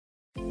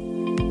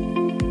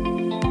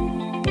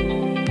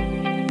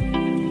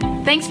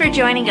Thanks for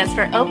joining us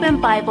for Open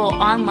Bible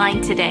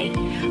Online today.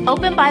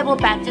 Open Bible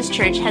Baptist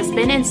Church has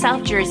been in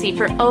South Jersey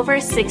for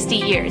over 60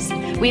 years.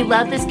 We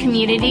love this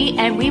community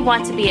and we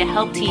want to be a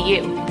help to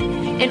you.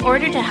 In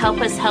order to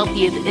help us help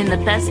you in the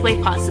best way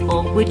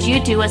possible, would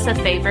you do us a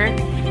favor?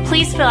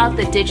 Please fill out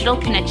the digital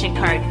connection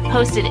card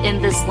posted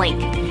in this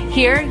link.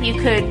 Here you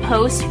could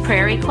post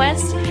prayer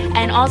requests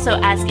and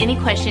also ask any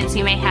questions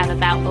you may have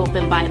about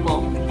Open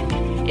Bible.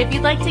 If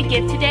you'd like to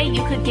give today,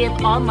 you could give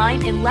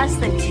online in less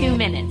than 2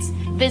 minutes.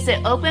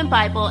 Visit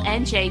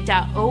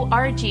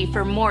openbiblenj.org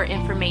for more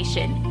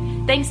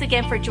information. Thanks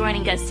again for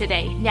joining us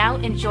today. Now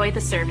enjoy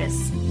the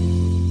service.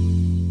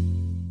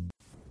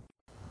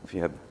 If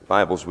you have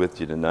Bibles with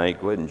you tonight,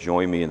 go ahead and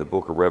join me in the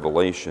book of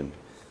Revelation,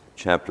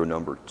 chapter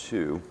number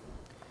 2.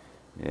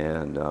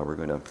 And we're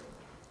going to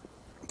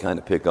kind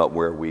of pick up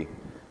where we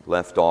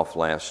left off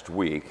last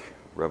week,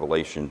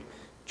 Revelation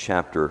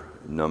chapter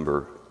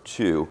number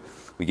 2.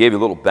 We gave you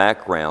a little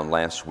background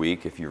last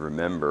week, if you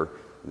remember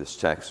this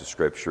text of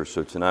Scripture.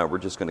 So tonight we're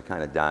just going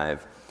to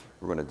dive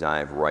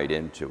right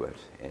into it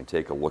and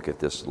take a look at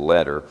this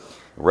letter.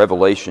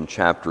 Revelation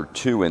chapter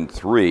 2 and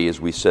 3, as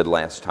we said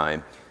last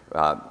time,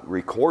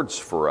 records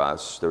for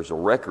us, there's a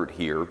record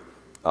here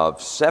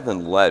of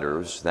 7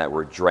 letters that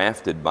were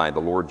drafted by the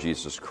Lord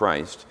Jesus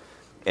Christ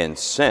and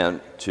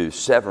sent to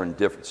seven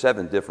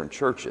different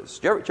churches.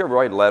 Did you ever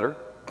write a letter?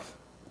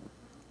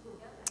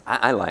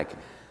 I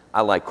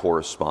like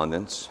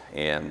correspondence,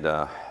 and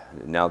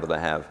now that I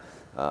have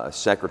a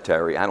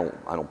secretary, I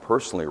don't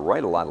personally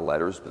write a lot of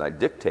letters, but I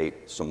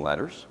dictate some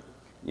letters,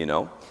 you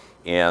know.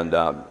 And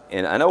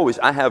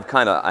I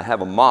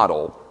have a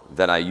model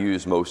that I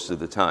use most of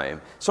the time.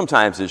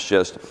 Sometimes it's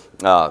just,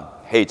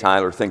 hey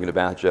Tyler, thinking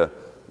about you.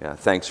 Yeah,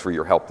 thanks for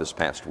your help this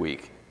past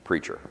week,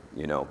 preacher.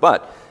 You know,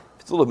 but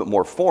if it's a little bit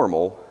more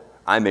formal,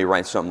 I may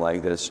write something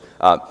like this: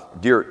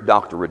 Dear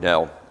Dr.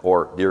 Riddell,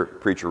 or Dear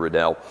Preacher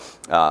Riddell,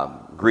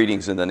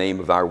 greetings in the name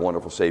of our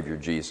wonderful Savior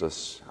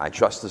Jesus. I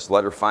trust this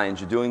letter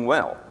finds you doing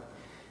well.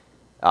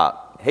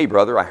 Hey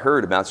brother, I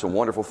heard about some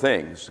wonderful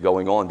things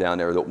going on down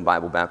there at Open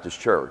Bible Baptist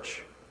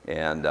Church,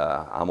 and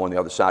I'm on the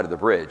other side of the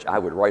bridge. I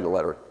would write a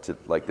letter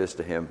like this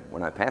to him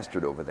when I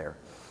pastored over there.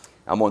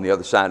 I'm on the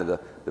other side of the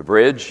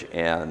bridge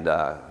and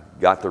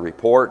got the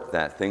report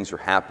that things are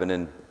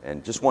happening,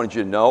 and just wanted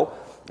you to know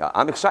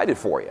I'm excited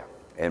for you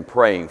and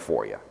praying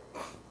for you.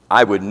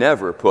 I would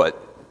never put,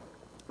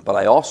 but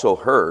I also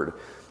heard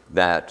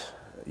that,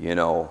 you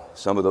know,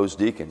 some of those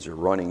deacons are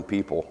running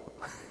people.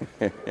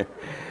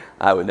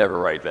 I would never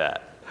write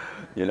that.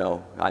 You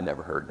know, I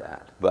never heard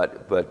that.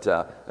 But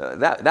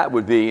that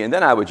would be, and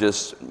then I would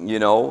just, you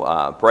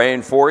know,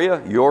 praying for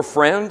you, your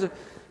friend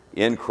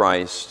in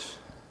Christ,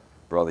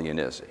 Brother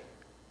Yanizzi,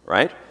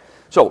 right?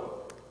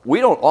 So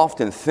we don't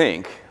often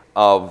think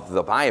of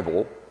the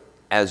Bible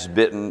as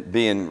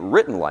being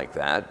written like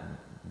that,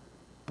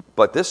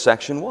 but this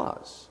section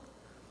was.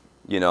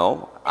 You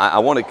know, I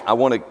want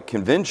to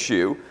convince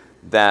you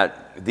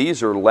that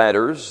these are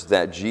letters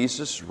that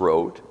Jesus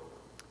wrote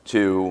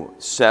to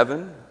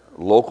 7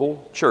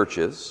 local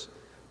churches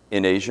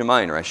in Asia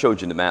Minor. I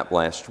showed you the map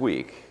last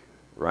week,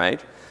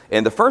 right?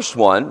 And the first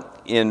one,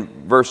 in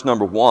verse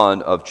number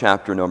 1 of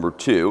chapter number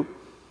 2,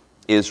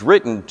 is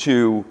written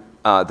to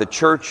the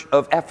church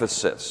of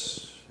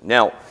Ephesus.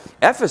 Now,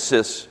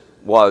 Ephesus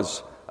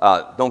was,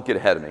 don't get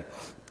ahead of me.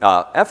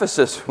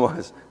 Ephesus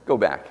was, go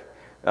back.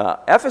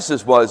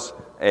 Ephesus was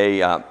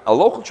a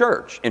local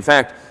church. In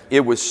fact, it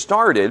was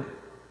started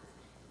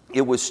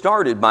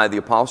by the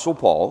Apostle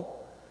Paul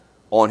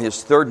on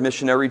his 3rd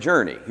missionary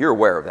journey. You're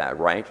aware of that,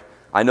 right?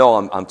 I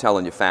know I'm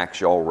telling you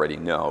facts you already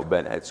know,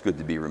 but it's good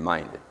to be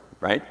reminded,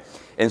 right?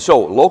 And so,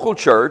 local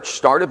church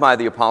started by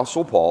the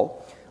Apostle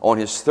Paul on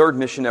his 3rd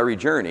missionary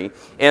journey,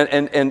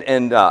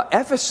 and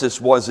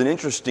Ephesus was an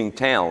interesting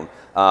town.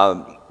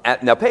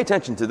 Now, pay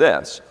attention to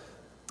this.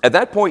 At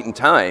that point in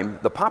time,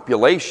 the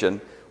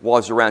population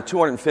was around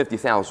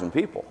 250,000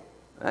 people.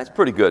 That's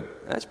pretty good.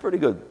 That's pretty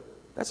good.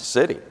 That's a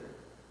city.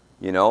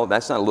 You know,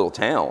 that's not a little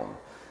town.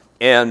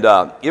 And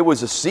it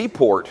was a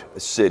seaport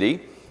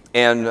city,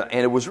 and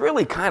it was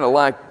really kind of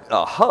like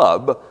a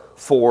hub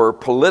for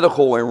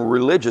political and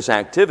religious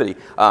activity.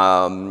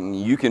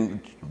 You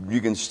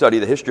can study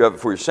the history of it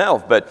for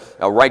yourself, but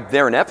right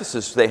there in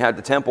Ephesus, they had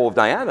the Temple of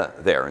Diana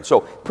there, and so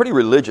pretty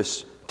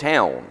religious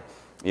town.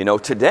 You know,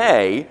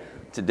 today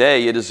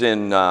it is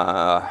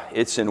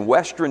it's in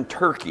western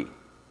Turkey,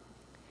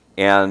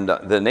 and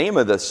the name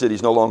of the city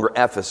is no longer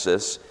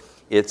Ephesus.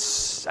 I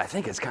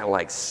think it's kind of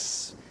like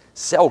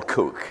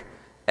Selçuk,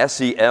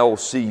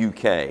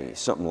 Selcuk,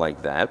 something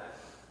like that.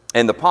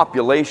 And the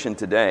population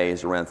today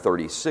is around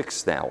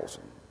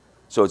 36,000.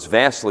 So it's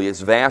vastly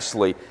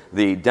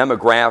the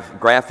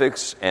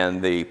demographics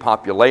and the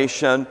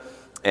population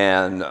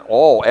and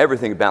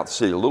everything about the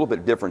city a little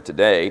bit different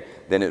today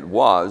than it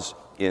was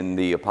in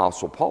the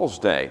Apostle Paul's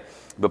day.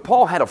 But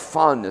Paul had a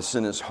fondness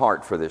in his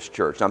heart for this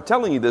church. I'm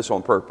telling you this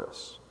on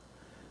purpose.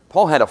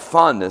 Paul had a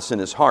fondness in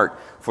his heart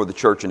for the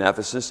church in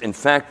Ephesus. In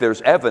fact,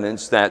 there's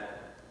evidence that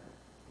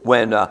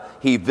when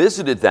he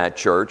visited that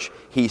church,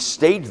 he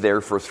stayed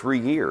there for 3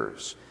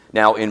 years.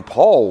 Now, in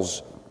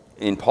Paul's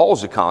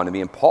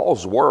economy, in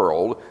Paul's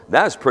world,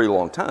 that's a pretty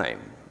long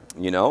time,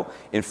 you know.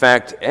 In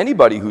fact,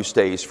 anybody who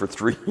stays for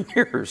 3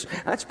 years,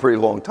 that's a pretty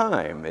long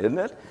time, isn't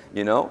it?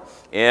 You know,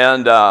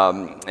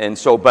 and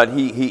so, but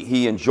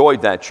he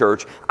enjoyed that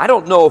church. I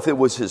don't know if it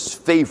was his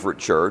favorite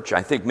church.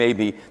 I think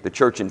maybe the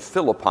church in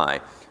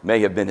Philippi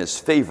may have been his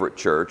favorite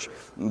church,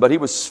 but he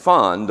was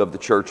fond of the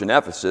church in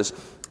Ephesus.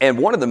 And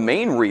one of the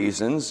main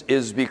reasons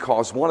is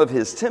because one of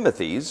his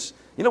Timothys,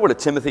 you know what a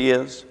Timothy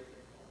is?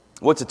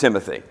 What's a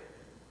Timothy?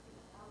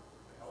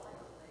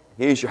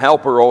 He's your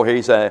helper, or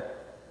he's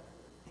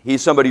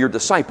somebody you're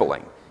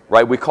discipling.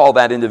 Right? We call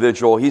that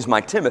individual, he's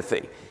my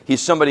Timothy. He's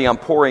somebody I'm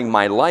pouring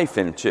my life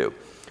into.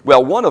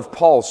 Well, one of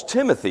Paul's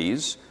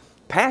Timothys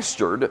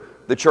pastored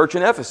the church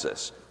in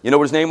Ephesus. You know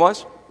what his name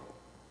was?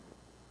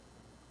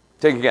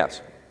 Take a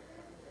guess.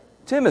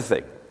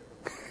 Timothy.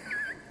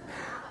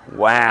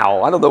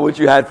 Wow, I don't know what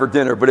you had for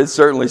dinner, but it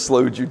certainly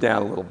slowed you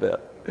down a little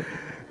bit.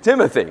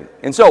 Timothy.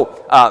 And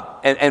so,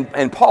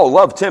 and Paul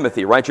loved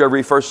Timothy, right? You ever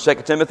read 1st,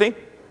 2nd Timothy?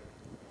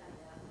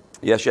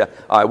 Yes, yeah.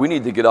 All right, we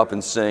need to get up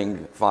and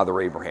sing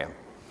Father Abraham.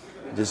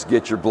 Just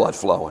get your blood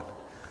flowing.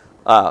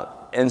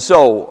 What I'm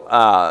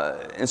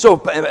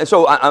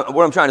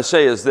trying to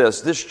say is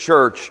this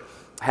church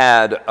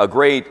had a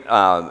great,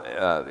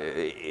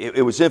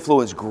 it was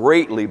influenced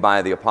greatly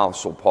by the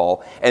Apostle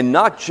Paul, and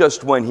not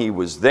just when he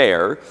was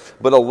there,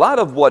 but a lot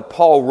of what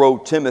Paul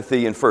wrote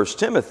Timothy in 1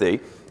 Timothy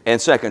and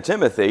 2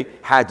 Timothy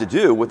had to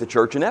do with the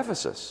church in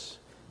Ephesus.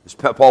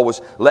 Paul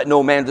was, let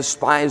no man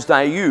despise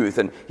thy youth.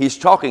 And he's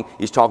talking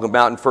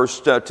about in 1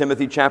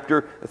 Timothy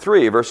chapter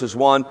 3, verses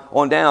 1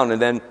 on down,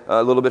 and then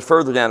a little bit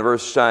further down,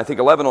 verse,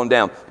 11 on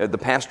down, the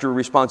pastor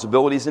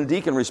responsibilities and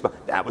deacon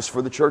responsibilities. That was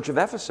for the church of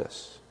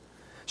Ephesus.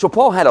 So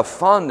Paul had a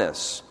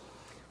fondness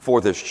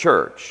for this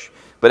church.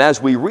 But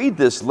as we read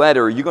this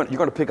letter, you're going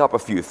to pick up a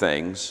few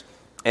things,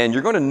 and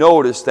you're going to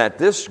notice that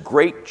this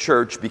great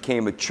church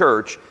became a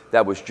church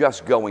that was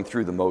just going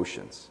through the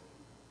motions.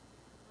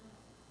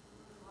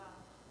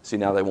 See,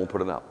 now they won't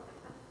put it up.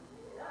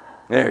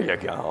 There you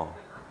go.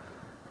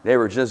 They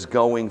were just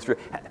going through.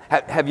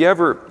 Have you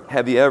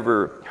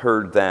ever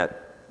heard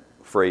that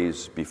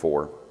phrase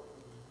before?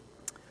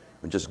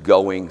 Just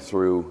going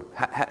through.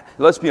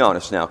 Let's be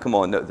honest now. Come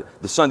on.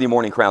 The Sunday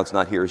morning crowd's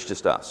not here. It's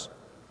just us.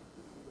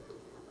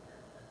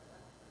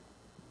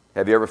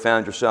 Have you ever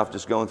found yourself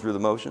just going through the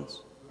motions?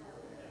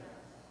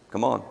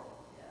 Come on.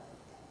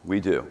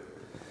 We do.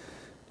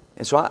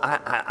 And so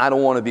I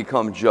don't want to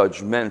become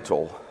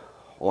judgmental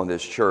on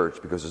this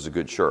church because it's a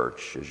good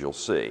church, as you'll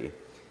see.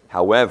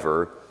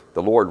 However,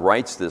 the Lord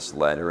writes this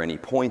letter and he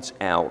points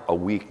out a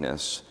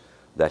weakness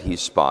that he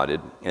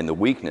spotted, and the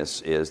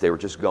weakness is they were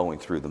just going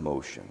through the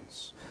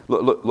motions.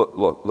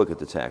 Look at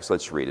the text.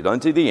 Let's read it.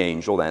 Unto the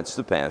angel, that's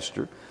the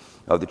pastor,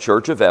 of the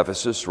church of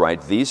Ephesus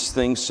write, These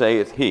things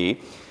saith he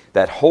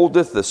that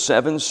holdeth the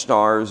 7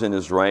 stars in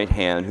his right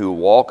hand, who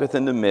walketh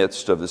in the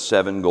midst of the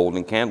 7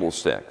 golden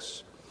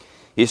candlesticks.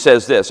 He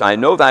says this, I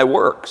know thy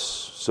works.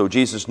 So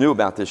Jesus knew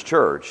about this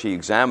church. He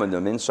examined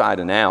them inside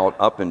and out,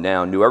 up and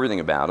down, knew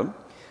everything about them.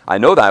 I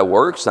know thy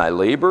works, thy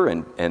labor,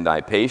 and thy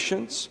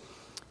patience,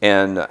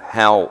 and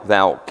how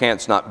thou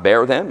canst not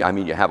bear them. I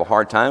mean, you have a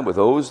hard time with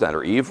those that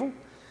are evil.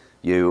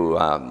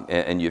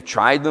 And you've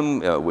tried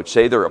them, which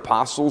say they're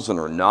apostles and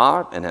are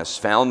not, and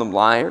hast found them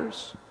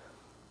liars,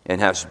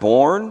 and hast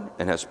borne,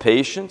 and hast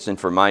patience, and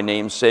for my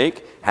name's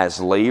sake has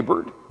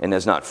labored, and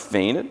has not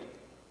fainted.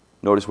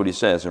 Notice what he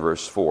says in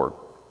verse 4.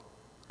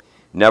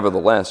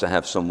 Nevertheless, I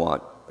have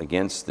somewhat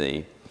against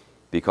thee,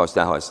 because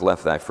thou hast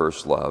left thy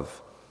first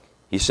love.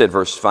 He said,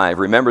 verse 5,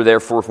 Remember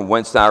therefore from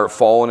whence thou art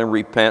fallen, and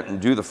repent, and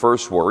do the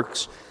first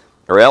works,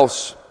 or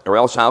else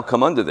I'll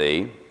come unto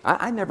thee.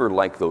 I never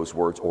like those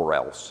words, or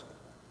else.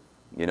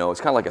 You know,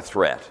 it's kind of like a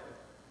threat,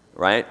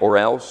 right? Or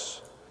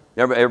else.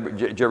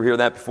 Did you ever hear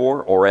that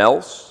before? Or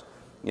else.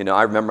 You know,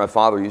 I remember my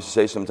father used to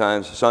say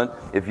sometimes, son,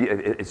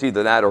 it's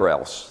either that or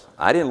else.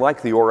 I didn't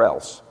like the or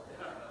else.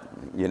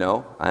 You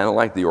know, I don't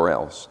like the or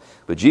else.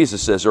 But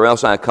Jesus says, or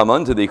else I come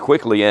unto thee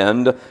quickly,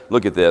 and,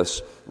 look at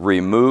this,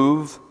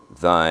 remove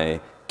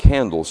thy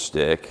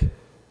candlestick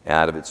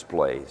out of its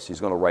place. He's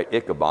going to write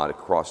Ichabod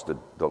across the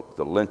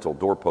lintel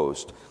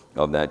doorpost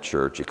of that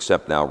church,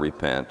 except thou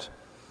repent.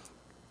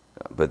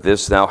 But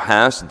this thou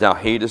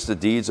hatest the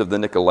deeds of the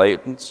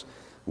Nicolaitans,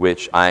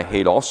 which I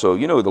hate also.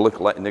 You know who the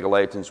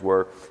Nicolaitans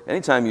were?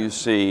 Anytime you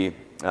see,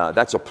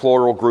 that's a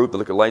plural group, the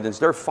Nicolaitans,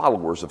 they're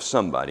followers of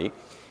somebody.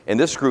 In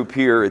this group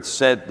here, it's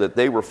said that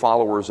they were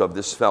followers of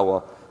this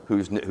fellow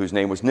whose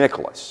name was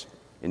Nicholas.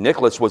 And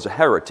Nicholas was a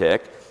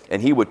heretic,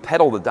 and he would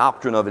peddle the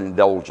doctrine of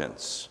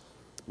indulgence,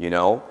 you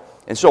know.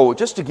 And so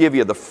just to give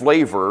you the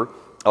flavor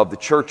of the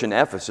church in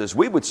Ephesus,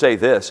 we would say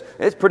this,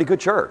 it's a pretty good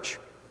church.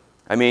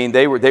 I mean,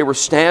 they were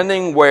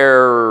standing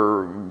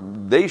where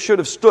they should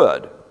have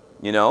stood,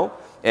 you know,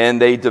 and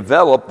they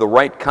developed the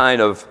right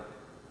kind of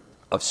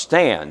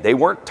stand. They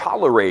weren't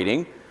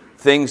tolerating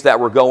things that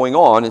were going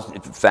on.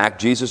 In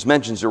fact, Jesus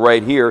mentions it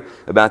right here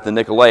about the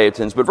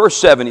Nicolaitans. But verse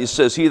 7, he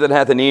says, "He that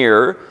hath an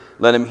ear,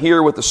 let him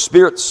hear what the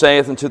Spirit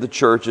saith unto the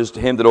churches. To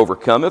him that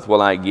overcometh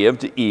will I give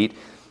to eat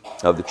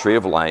of the tree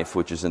of life,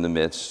 which is in the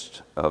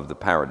midst of the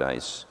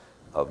paradise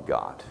of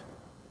God."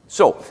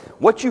 So,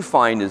 what you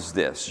find is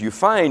this. You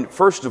find,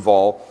 first of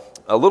all,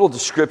 a little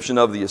description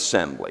of the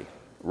assembly,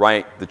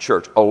 right? The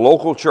church, a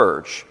local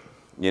church,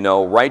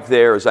 right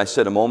there, as I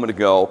said a moment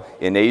ago,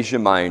 in Asia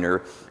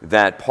Minor,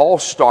 that Paul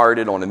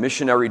started on a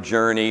missionary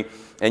journey.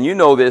 And you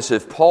know this,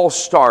 if Paul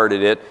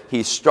started it,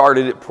 he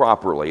started it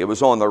properly. It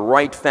was on the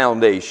right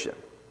foundation,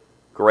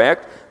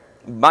 correct?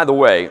 By the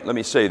way, let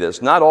me say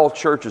this, not all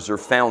churches are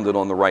founded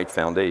on the right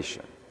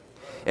foundation.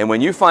 And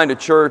when you find a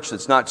church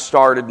that's not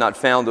started, not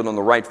founded on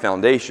the right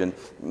foundation,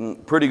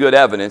 pretty good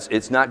evidence,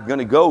 it's not going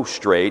to go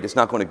straight, it's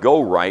not going to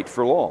go right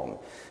for long,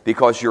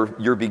 because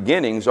your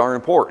beginnings are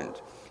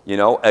important.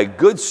 A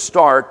good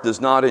start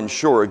does not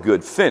ensure a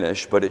good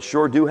finish, but it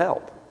sure do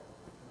help.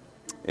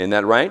 Isn't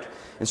that right?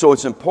 And so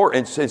it's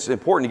important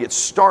to get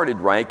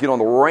started right, get on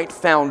the right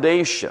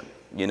foundation.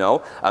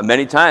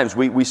 Many times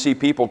we see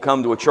people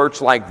come to a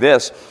church like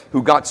this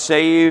who got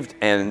saved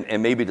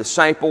and maybe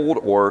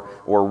discipled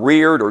or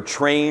reared or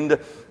trained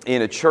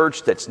in a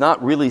church that's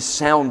not really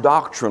sound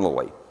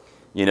doctrinally.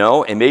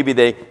 And maybe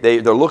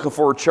they're looking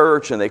for a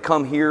church and they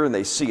come here and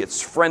they see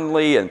it's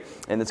friendly and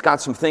it's got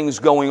some things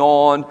going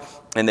on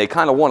and they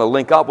kind of want to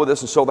link up with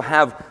us, and so they'll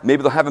have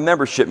a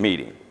membership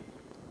meeting.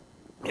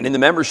 And in the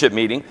membership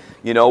meeting,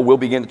 we'll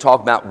begin to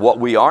talk about what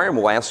we are, and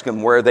we'll ask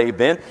them where they've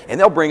been, and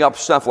they'll bring up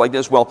stuff like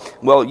this. Well,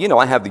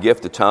 I have the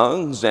gift of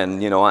tongues,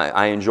 and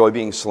I enjoy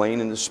being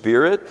slain in the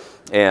Spirit,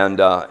 and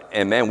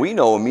man, we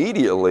know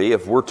immediately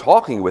if we're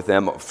talking with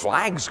them,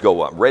 flags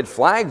go up, red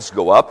flags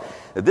go up,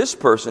 that this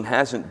person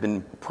hasn't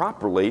been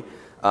properly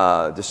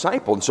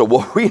discipled. And so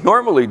what we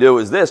normally do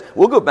is this: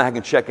 we'll go back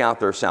and check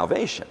out their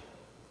salvation.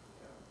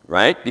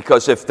 Right?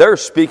 Because if they're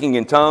speaking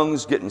in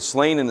tongues, getting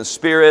slain in the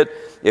Spirit,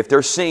 if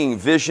they're seeing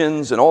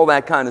visions and all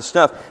that kind of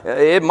stuff,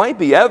 it might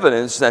be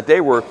evidence that they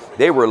were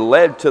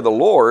led to the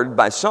Lord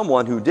by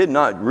someone who did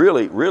not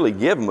really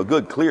give them a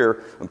good,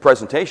 clear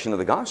presentation of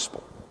the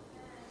gospel.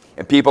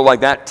 And people like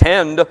that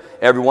tend,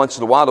 every once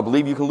in a while, to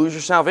believe you can lose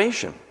your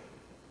salvation.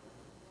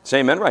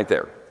 Say amen right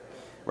there.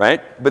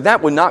 Right? But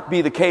that would not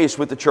be the case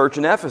with the church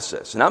in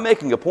Ephesus. And I'm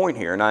making a point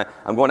here, and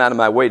I'm going out of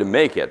my way to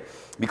make it,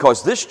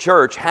 because this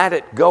church had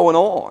it going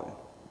on.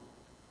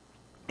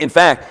 In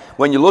fact,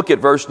 when you look at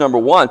verse number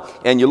 1,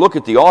 and you look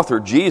at the author,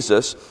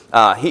 Jesus,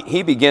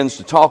 he begins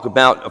to talk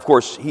about, of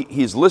course,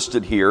 he's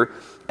listed here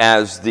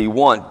as the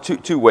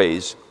two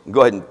ways.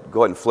 Go ahead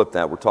and flip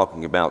that. We're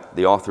talking about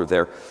the author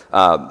there.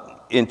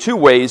 In two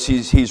ways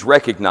he's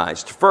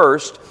recognized.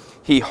 First,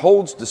 he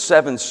holds the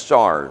 7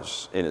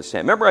 stars in his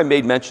hand. Remember I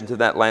made mention to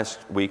that last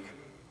week,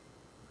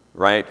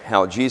 right?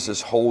 How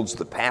Jesus holds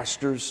the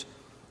pastors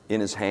in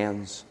his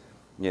hands,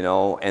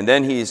 And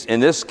then he's,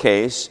 in this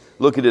case,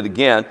 look at it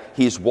again,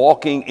 he's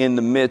walking in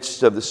the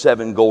midst of the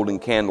 7 golden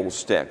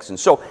candlesticks. And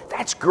so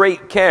that's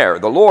great care.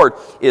 The Lord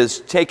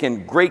is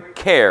taking great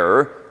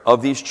care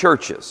of these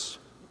churches,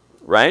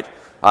 right?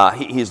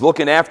 He's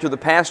looking after the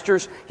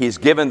pastors. He's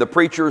given the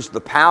preachers the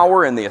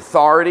power and the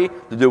authority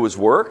to do his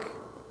work.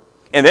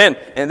 And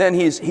then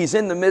he's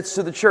in the midst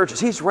of the churches.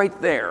 He's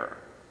right there.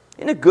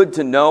 Isn't it good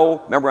to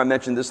know, remember I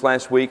mentioned this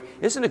last week,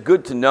 isn't it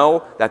good to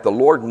know that the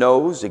Lord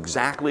knows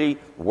exactly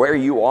where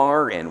you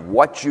are and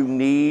what you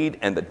need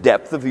and the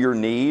depth of your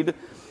need?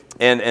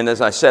 And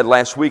as I said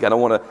last week, I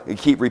don't want to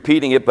keep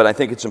repeating it, but I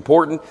think it's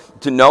important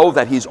to know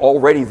that he's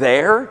already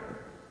there.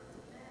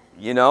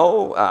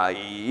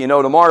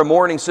 Tomorrow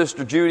morning,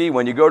 Sister Judy,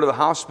 when you go to the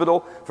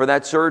hospital for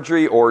that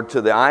surgery or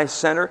to the eye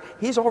center,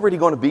 he's already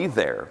going to be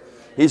there.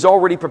 He's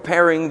already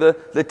preparing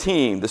the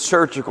team, the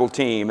surgical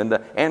team, and the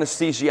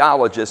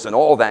anesthesiologists and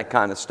all that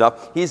kind of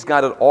stuff. He's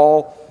got it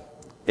all.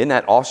 Isn't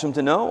that awesome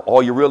to know?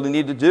 All you really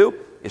need to do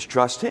is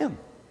trust him.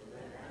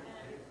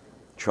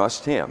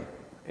 Trust him.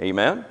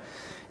 Amen?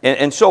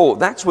 And so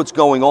that's what's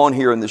going on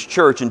here in this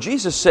church. And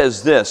Jesus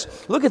says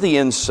this. Look at the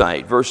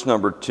insight, verse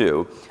number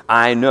 2.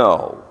 I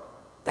know.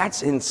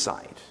 That's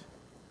insight.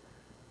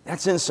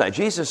 That's insight.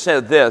 Jesus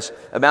said this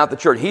about the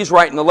church. He's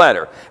writing the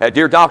letter.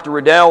 Dear Dr.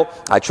 Riddell,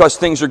 I trust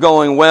things are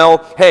going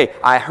well. Hey,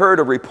 I heard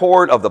a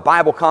report of the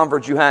Bible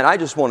conference you had. I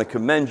just want to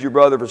commend you,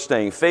 brother, for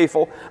staying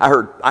faithful. I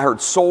heard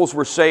souls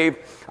were saved.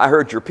 I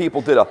heard your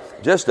people did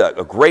just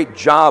a great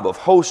job of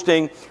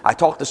hosting. I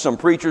talked to some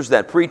preachers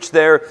that preached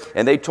there,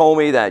 and they told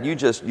me that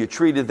you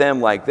treated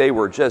them like they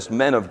were just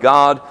men of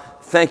God.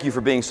 Thank you for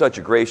being such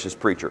a gracious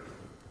preacher.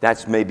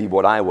 That's maybe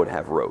what I would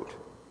have wrote.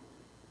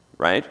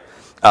 Right?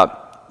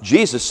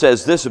 Jesus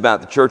says this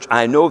about the church,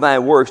 I know thy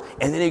works,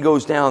 and then he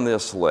goes down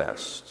this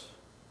list.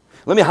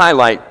 Let me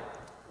highlight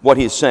what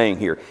he's saying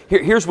here.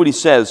 Here's what he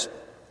says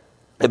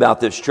about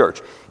this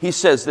church. He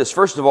says this,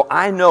 first of all,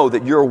 I know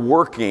that you're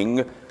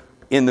working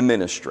in the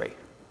ministry.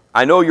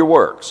 I know your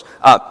works.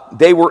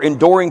 They were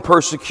enduring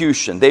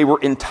persecution. They were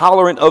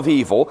intolerant of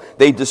evil.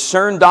 They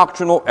discerned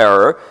doctrinal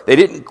error. They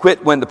didn't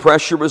quit when the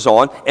pressure was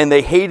on. And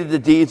they hated the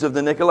deeds of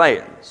the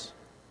Nicolaitans.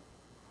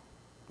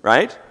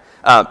 Right?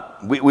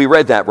 We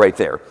read that right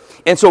there.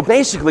 And so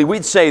basically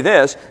we'd say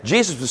this.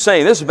 Jesus was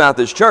saying this about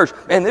this church.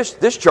 And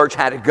this church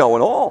had it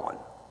going on.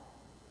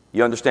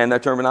 You understand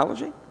that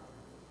terminology?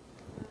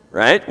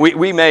 Right?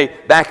 We may,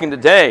 back in the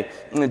day,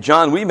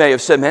 John, we may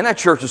have said, man, that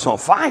church is on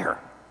fire.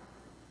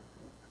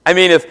 I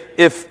mean,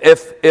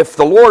 if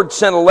the Lord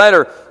sent a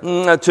letter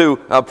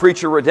to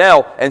Preacher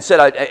Riddell and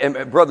said,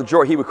 and Brother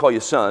George, he would call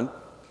you son.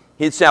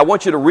 He'd say, I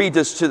want you to read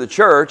this to the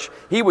church.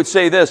 He would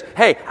say this,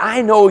 hey,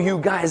 I know you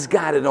guys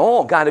got it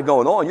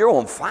going on. You're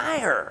on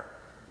fire.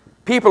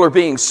 People are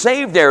being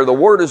saved there. The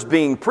word is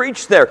being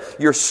preached there.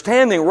 You're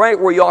standing right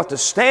where you ought to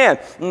stand.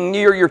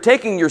 You're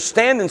taking your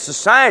stand in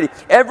society.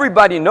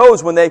 Everybody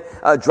knows when they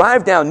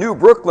drive down New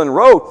Brooklyn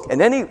Road,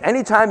 and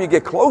anytime you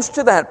get close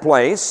to that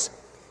place,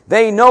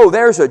 they know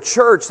there's a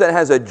church that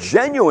has a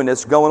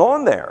genuineness going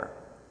on there.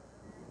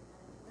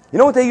 You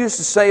know what they used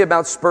to say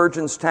about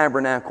Spurgeon's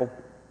Tabernacle?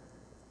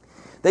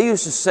 They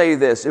used to say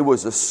this, it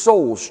was a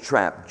soul's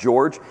trap,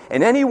 George,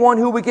 and anyone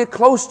who would get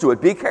close to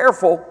it, be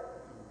careful,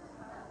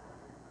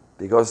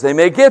 because they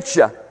may get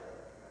you.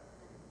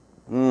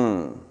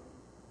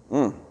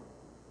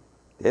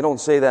 They don't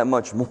say that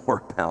much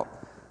more about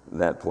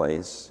that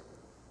place.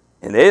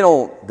 And they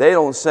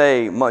don't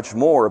say much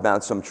more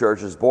about some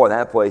churches. Boy,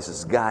 that place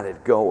has got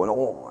it going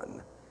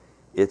on.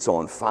 It's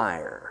on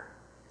fire.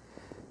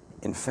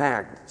 In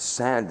fact,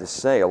 sad to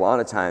say, a lot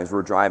of times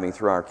we're driving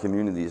through our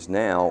communities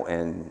now,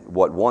 and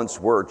what once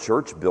were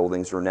church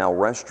buildings are now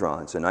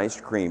restaurants and ice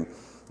cream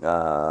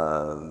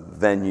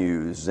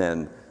venues.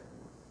 And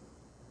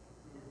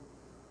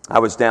I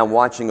was down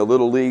watching a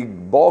Little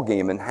League ball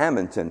game in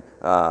Hamilton.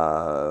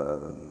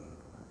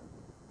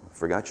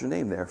 Forgot your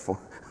name there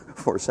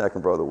for a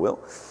second, Brother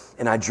Will.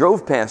 And I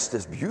drove past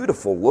this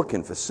beautiful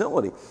looking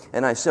facility,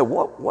 and I said,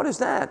 what is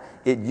that?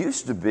 It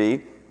used to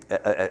be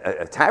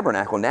a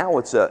tabernacle. Now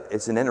it's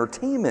an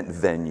entertainment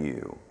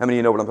venue. How many of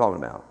you know what I'm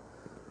talking about?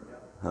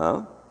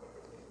 Huh?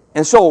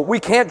 And so we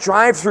can't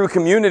drive through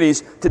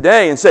communities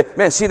today and say,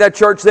 man, see that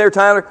church there,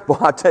 Tyler? Well,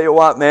 I'll tell you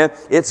what, man,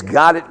 it's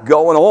got it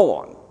going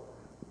on.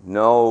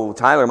 No,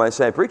 Tyler might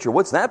say, preacher,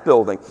 what's that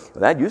building?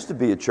 Well, that used to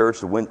be a church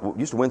that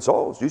used to win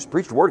souls. Used to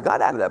preach the word of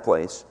God out of that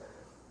place.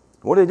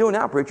 What are they doing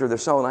now, preacher? They're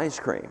selling ice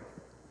cream.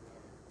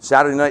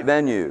 Saturday night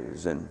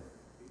venues and...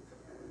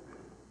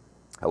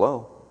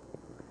 Hello?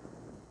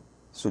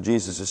 So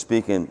Jesus is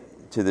speaking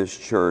to this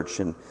church,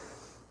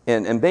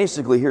 and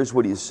basically here's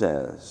what he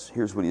says.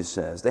 Here's what he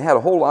says. They had a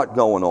whole lot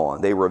going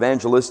on. They were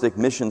evangelistic,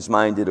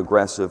 missions-minded,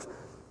 aggressive.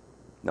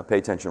 Now pay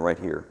attention right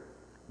here.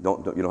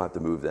 You don't have to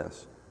move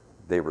this.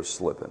 They were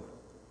slipping.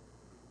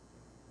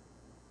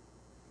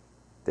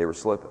 They were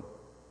slipping.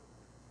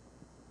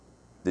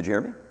 Did you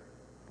hear me?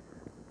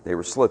 They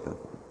were slipping.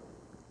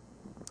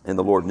 And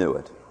the Lord knew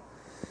it.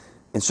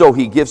 And so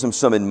he gives them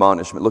some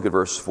admonishment. Look at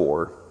verse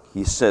 4.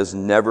 He says,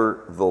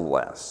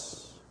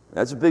 nevertheless.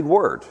 That's a big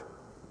word.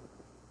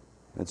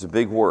 That's a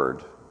big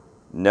word.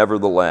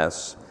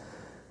 Nevertheless,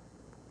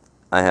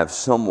 I have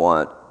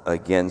somewhat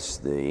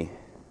against thee.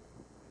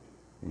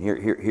 And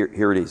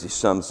here it is. He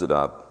sums it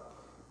up.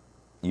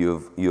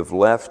 You've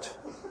left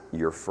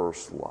your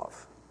first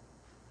love.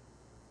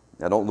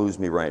 Now don't lose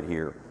me right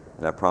here.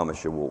 And I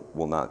promise you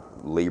we'll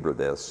not labor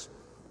this.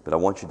 But I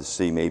want you to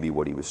see maybe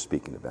what he was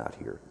speaking about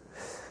here.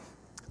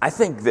 I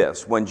think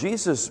this. When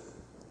Jesus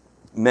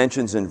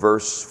mentions in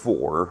verse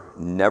 4,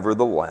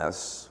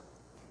 nevertheless,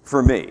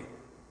 for me,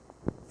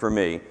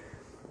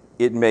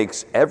 it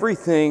makes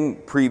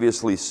everything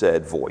previously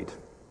said void.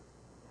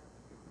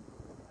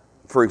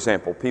 For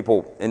example,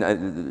 people, and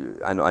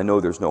I know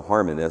there's no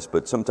harm in this,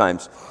 but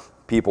sometimes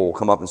people will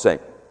come up and say,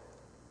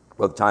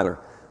 Brother Tyler,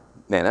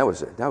 man, that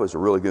was a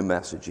really good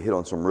message. You hit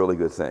on some really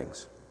good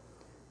things.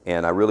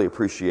 And I really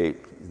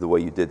appreciate the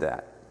way you did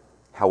that.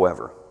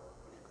 However,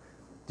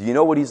 do you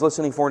know what he's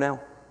listening for now?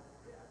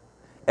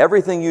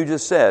 Everything you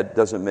just said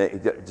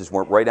just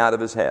went right out of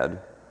his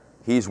head.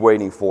 He's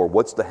waiting for,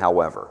 what's the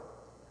however?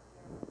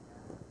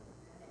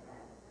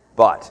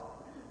 But,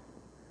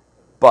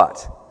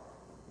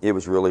 it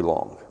was really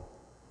long.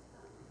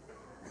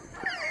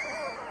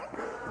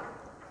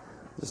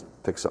 Just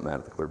pick something out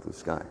of the clear blue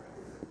sky.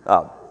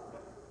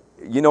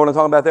 You know what I'm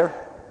talking about there?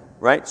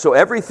 Right? So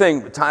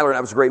everything, Tyler,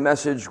 that was a great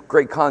message,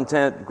 great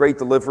content, great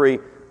delivery.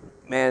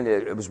 Man,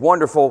 it was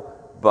wonderful.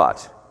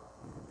 But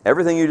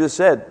everything you just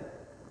said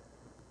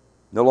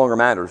no longer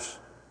matters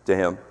to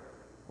him,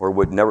 or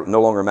would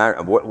no longer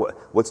matter.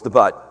 What's the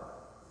but?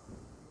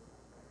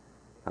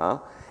 Huh?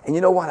 And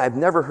you know what? I've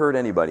never heard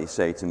anybody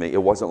say to me,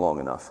 it wasn't long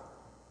enough.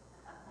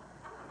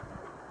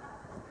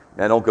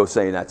 Now, don't go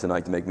saying that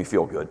tonight to make me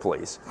feel good,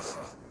 please.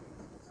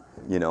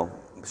 You know.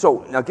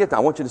 So, now get that. I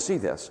want you to see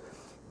this.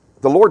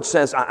 The Lord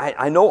says,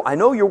 I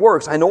know your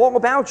works. I know all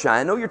about you.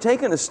 I know you're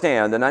taking a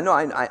stand, and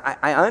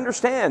I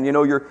understand,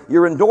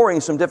 you're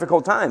enduring some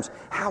difficult times.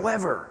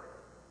 However,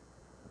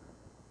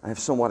 I have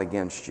somewhat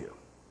against you.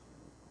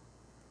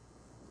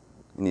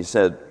 And he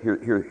said,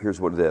 here's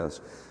what it is.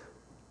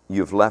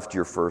 You've left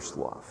your first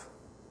love.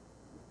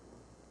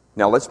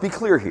 Now, let's be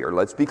clear here.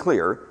 Let's be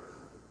clear.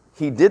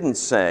 He didn't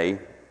say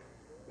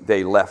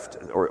they left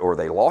or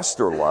they lost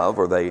their love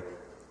or they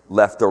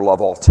left their love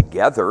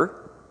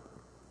altogether.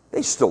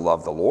 They still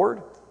love the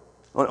Lord.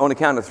 On the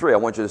count of three, I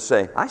want you to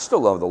say, I still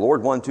love the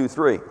Lord. 1, 2,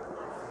 3.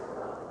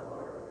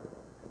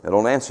 Now,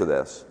 don't answer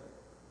this.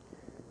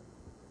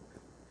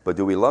 But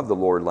do we love the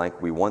Lord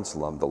like we once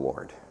loved the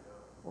Lord?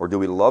 Or do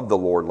we love the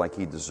Lord like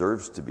He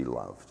deserves to be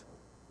loved?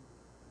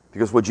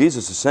 Because what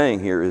Jesus is saying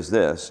here is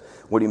this.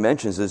 What He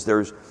mentions is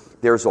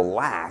there's a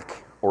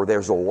lack or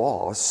there's a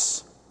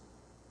loss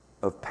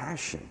of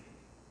passion.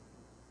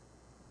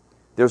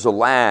 There's a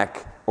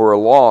lack or a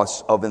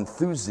loss of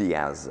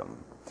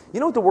enthusiasm. You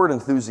know what the word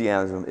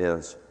enthusiasm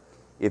is?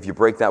 If you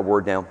break that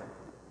word down,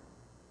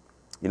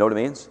 you know what it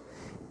means?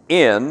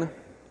 E-N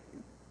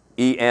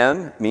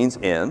means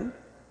in,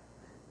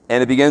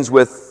 and it begins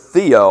with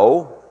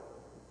theo,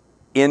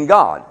 in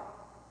God.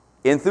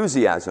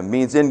 Enthusiasm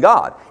means in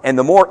God. And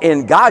the more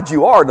in God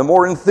you are, the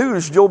more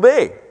enthused you'll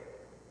be.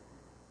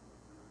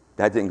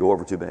 That didn't go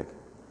over too big.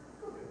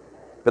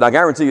 But I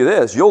guarantee you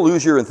this, you'll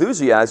lose your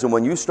enthusiasm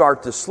when you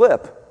start to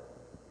slip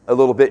a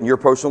little bit in your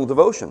personal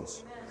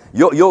devotions.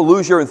 You'll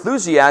lose your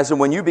enthusiasm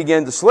when you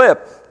begin to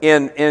slip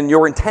in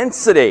your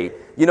intensity.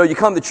 You know, you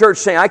come to church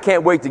saying, I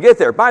can't wait to get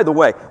there. By the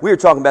way, we were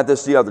talking about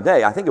this the other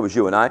day, I think it was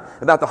you and I,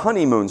 about the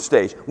honeymoon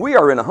stage. We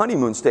are in a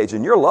honeymoon stage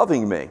and you're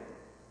loving me.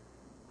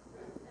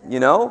 You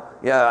know,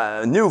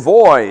 new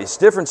voice,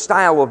 different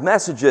style of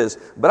messages.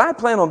 But I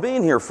plan on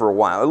being here for a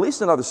while, at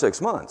least another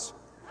 6 months.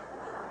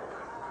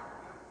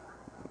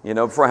 You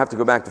know, before I have to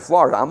go back to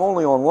Florida. I'm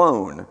only on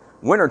loan.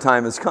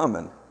 Wintertime is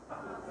coming.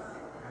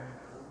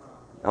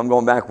 I'm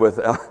going back with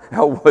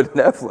Elwood and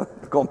Evelyn,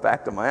 going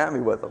back to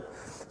Miami with them.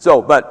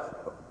 So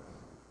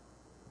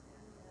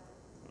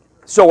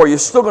are you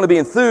still going to be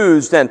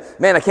enthused and,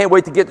 man, I can't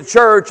wait to get to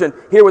church and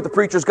hear what the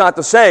preacher's got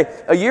to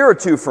say a year or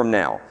two from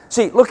now?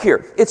 See, look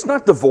here. It's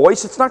not the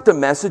voice. It's not the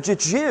message.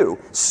 It's you.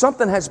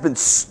 Something has been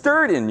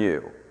stirred in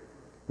you.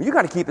 You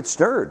got to keep it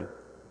stirred.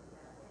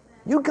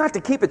 You got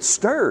to keep it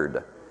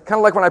stirred. Kind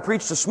of like when I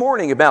preached this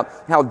morning about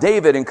how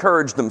David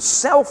encouraged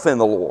himself in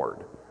the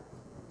Lord.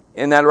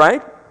 Isn't that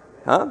right?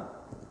 Huh?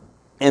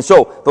 And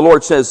so the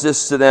Lord says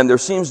this to them. There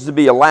seems to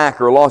be a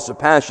lack or a loss of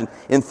passion,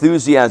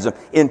 enthusiasm,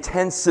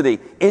 intensity,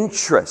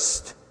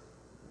 interest.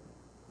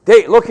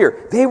 Look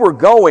here. They were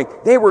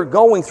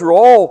going through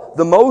all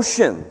the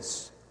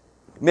motions.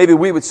 Maybe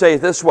we would say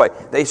it this way.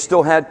 They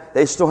still had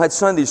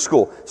Sunday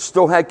school,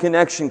 still had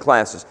connection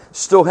classes,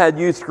 still had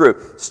youth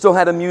group, still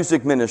had a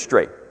music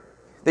ministry.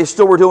 They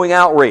still were doing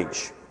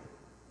outreach.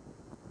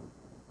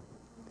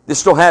 They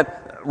still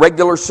had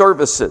regular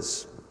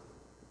services.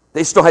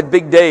 They still had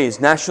big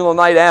days, National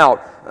Night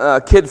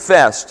Out, Kid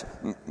Fest,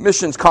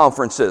 missions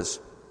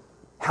conferences.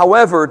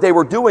 However, they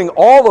were doing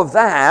all of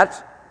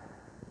that,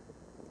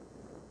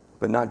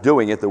 but not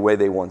doing it the way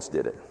they once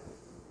did it,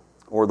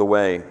 or the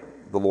way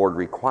the Lord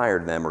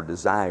required them or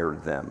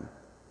desired them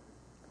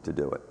to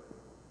do it.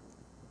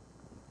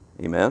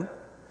 Amen?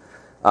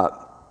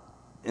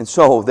 And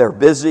so they're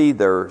busy,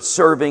 they're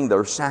serving,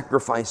 they're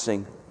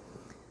sacrificing,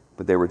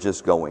 but they were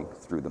just going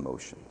through the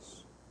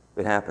motions.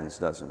 It happens,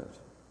 doesn't it?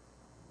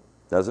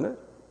 Doesn't it?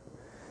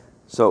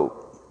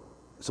 So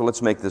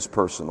let's make this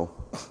personal.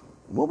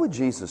 What would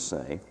Jesus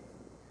say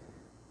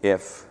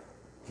if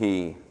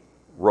He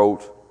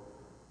wrote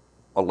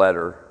a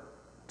letter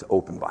to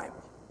Open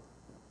Bible?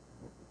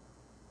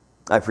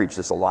 I preached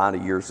this a lot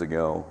of years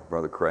ago,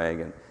 Brother Craig,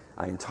 and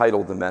I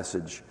entitled the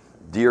message,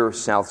 Dear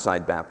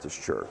Southside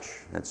Baptist Church.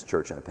 That's the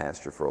church I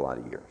pastored for a lot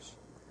of years.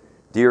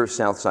 Dear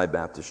Southside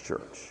Baptist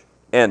Church.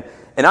 And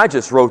I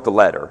just wrote the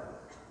letter,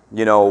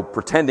 you know,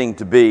 pretending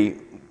to be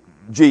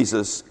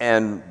Jesus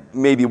and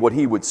maybe what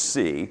He would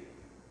see.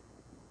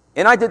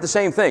 And I did the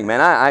same thing,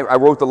 man. I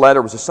wrote the letter.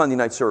 It was a Sunday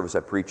night service. I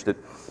preached it.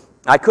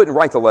 I couldn't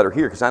write the letter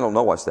here because I don't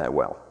know us that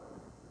well,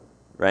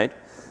 right?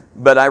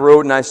 But I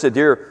wrote and I said,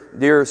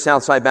 Dear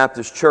Southside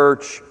Baptist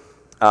Church,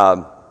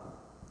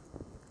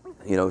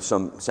 you know,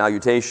 some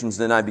salutations.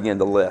 Then I began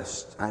to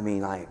list. I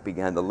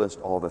began to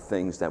list all the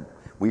things that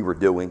we were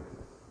doing,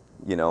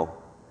 you know.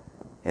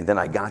 And then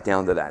I got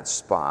down to that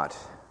spot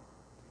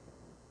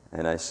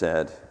and I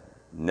said,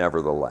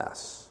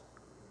 nevertheless.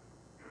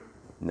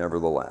 And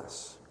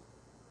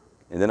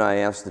then I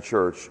asked the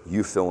church,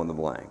 you fill in the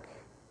blank.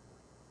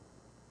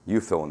 You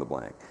fill in the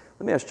blank.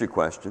 Let me ask you a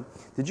question.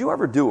 Did you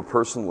ever do a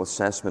personal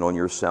assessment on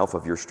yourself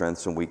of your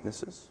strengths and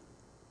weaknesses?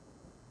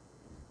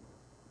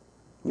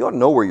 You ought to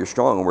know where you're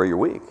strong and where you're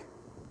weak.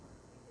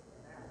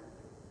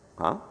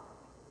 Huh?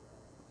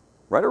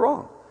 Right or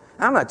wrong?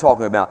 I'm not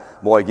talking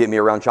about, boy, get me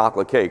around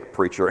chocolate cake,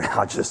 preacher, and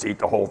I'll just eat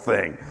the whole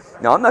thing.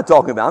 No, I'm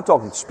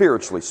talking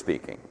spiritually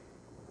speaking.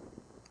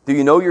 Do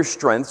you know your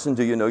strengths and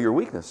do you know your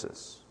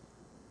weaknesses?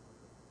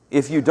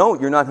 If you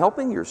don't, you're not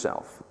helping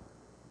yourself.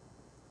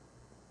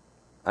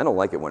 I don't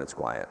like it when it's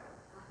quiet.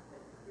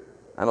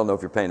 I don't know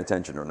if you're paying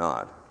attention or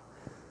not.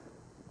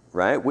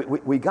 Right?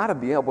 We got to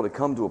be able to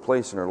come to a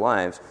place in our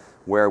lives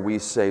where we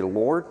say,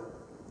 Lord,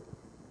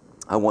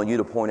 I want you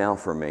to point out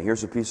for me.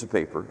 Here's a piece of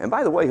paper. And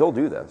by the way, he'll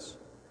do this.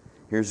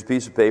 Here's a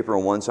piece of paper.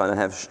 On one side I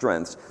have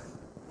strengths.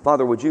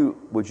 Father, would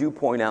you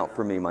point out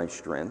for me my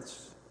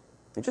strengths?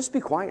 And just be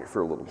quiet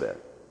for a little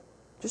bit.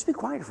 Just be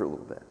quiet for a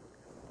little bit.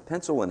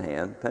 Pencil in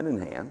hand, pen in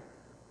hand.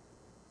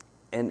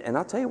 And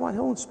I'll tell you what,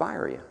 he'll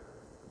inspire you.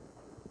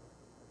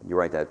 You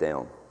write that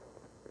down.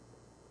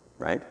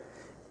 Right?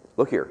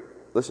 Look here.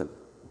 Listen.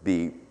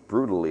 Be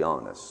brutally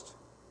honest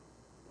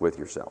with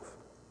yourself.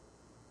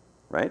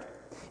 Right?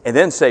 And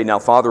then say, now,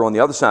 Father, on the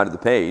other side of the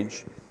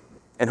page,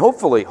 and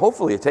hopefully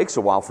it takes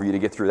a while for you to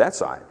get through that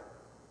side.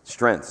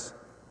 Strengths.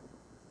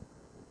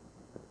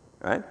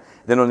 Right?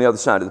 Then on the other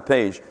side of the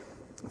page,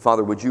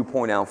 Father, would you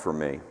point out for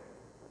me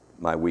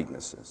my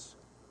weaknesses?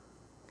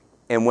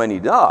 And when he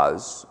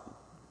does,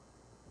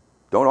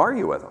 don't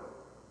argue with him.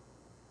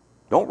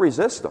 Don't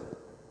resist him.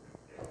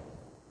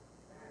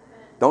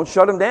 Don't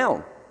shut him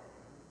down.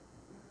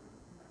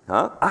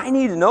 I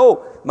need to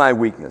know my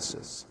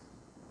weaknesses.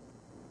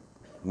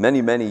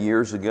 Many, many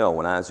years ago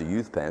when I was a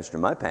youth pastor,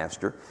 my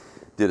pastor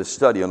did a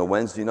study on a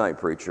Wednesday night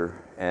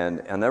preacher,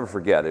 and I'll never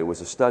forget it. It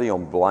was a study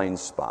on blind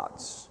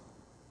spots.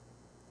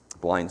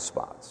 Blind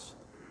spots.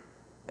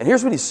 And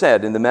here's what he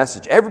said in the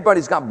message.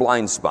 Everybody's got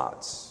blind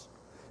spots.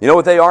 You know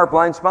what they are,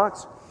 blind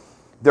spots?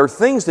 They're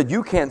things that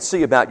you can't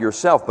see about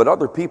yourself, but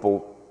other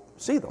people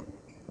see them.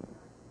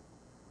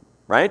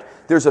 Right?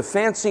 There's a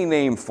fancy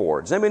name for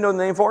it. Does anybody know the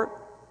name for it?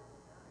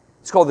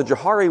 It's called the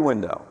Johari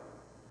window.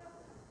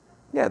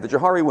 Yeah, the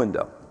Johari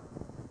window.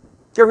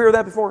 Did you ever hear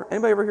that before?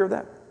 Anybody ever hear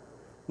that?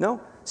 No?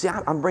 See,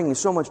 I'm bringing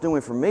so much new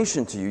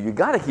information to you. You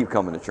got to keep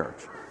coming to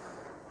church.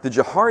 The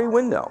Johari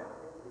window.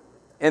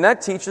 And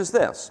that teaches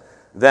this,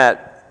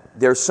 that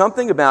there's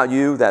something about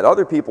you that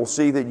other people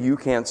see that you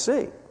can't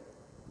see.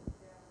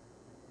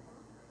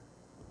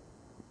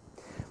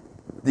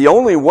 The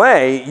only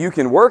way you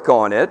can work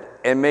on it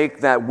and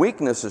make that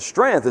weakness a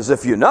strength is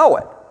if you know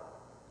it.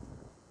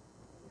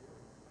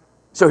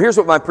 So here's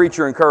what my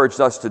preacher encouraged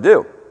us to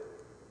do.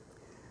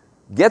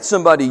 Get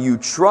somebody you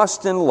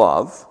trust and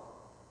love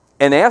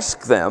and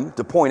ask them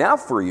to point out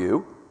for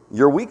you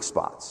your weak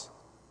spots,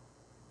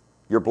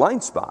 your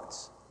blind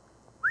spots.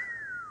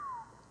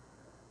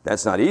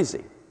 That's not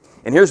easy.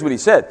 And here's what he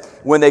said.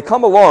 When they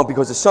come along,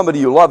 because it's somebody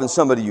you love and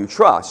somebody you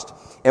trust,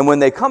 and when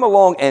they come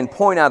along and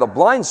point out a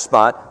blind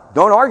spot,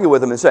 don't argue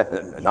with them and say,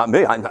 not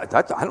me, I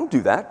don't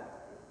do that.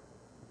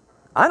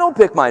 I don't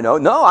pick my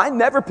nose. No, I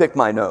never pick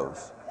my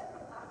nose.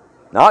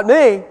 Not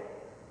me.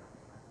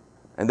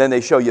 And then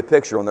they show you a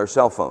picture on their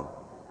cell phone.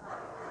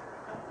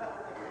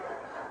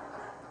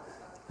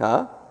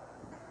 Huh?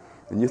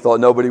 And you thought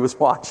nobody was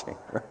watching,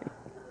 right?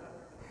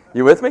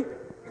 You with me?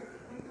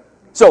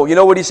 So, you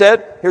know what he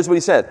said? Here's what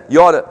he said.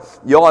 You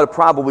ought to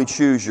probably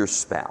choose your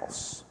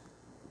spouse.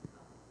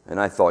 And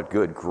I thought,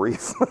 good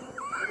grief.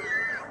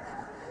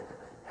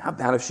 How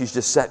about if she's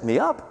just setting me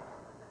up?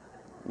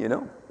 You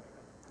know?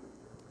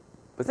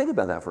 But think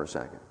about that for a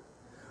second.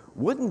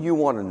 Wouldn't you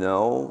want to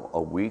know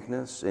a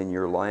weakness in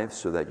your life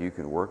so that you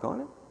can work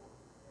on it?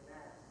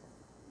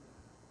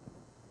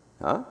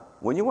 Huh?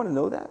 Wouldn't you want to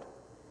know that?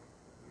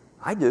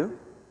 I do.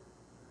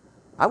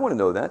 I want to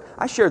know that.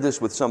 I shared this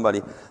with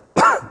somebody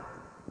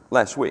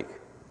last week.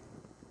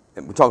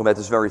 And we're talking about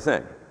this very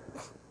thing.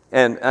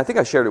 And I think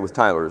I shared it with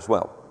Tyler as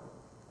well.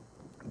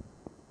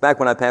 Back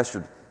when I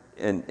pastored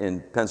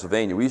in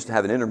Pennsylvania, we used to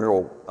have an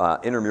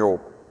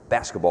intramural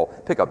basketball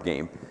pickup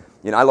game.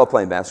 You know, I love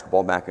playing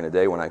basketball back in the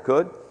day when I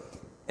could.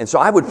 And so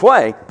I would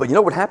play, but you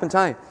know what happened,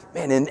 Ty?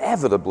 Man,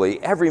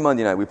 inevitably, every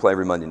Monday night, we play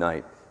every Monday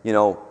night. You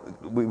know,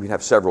 we'd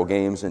have several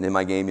games, and in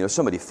my game, you know,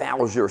 somebody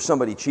fouls you or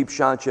somebody cheap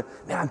shots you.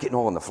 Man, I'm getting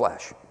all in the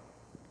flesh.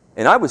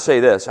 And I would say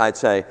this, I'd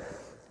say,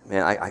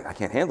 man, I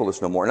can't handle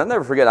this no more. And I'll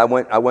never forget, I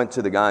went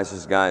to the guys,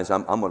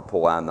 I'm going to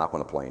pull out, I'm not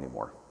going to play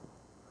anymore.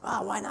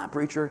 Oh, why not,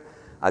 preacher?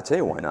 I'd tell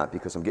you why not,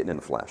 because I'm getting in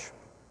the flesh.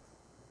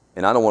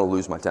 And I don't want to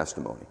lose my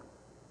testimony.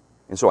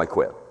 And so I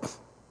quit.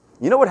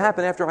 You know what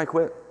happened after I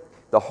quit?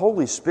 The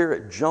Holy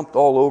Spirit jumped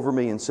all over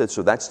me and said,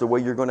 so that's the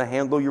way you're going to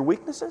handle your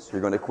weaknesses?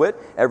 You're going to quit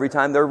every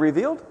time they're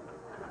revealed?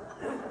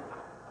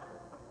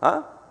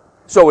 Huh?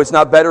 So it's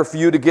not better for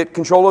you to get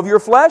control of your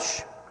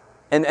flesh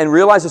and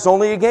realize it's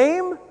only a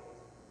game?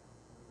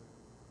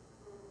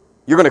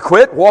 You're going to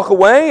quit, walk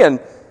away, and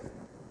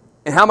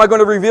how am I going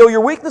to reveal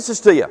your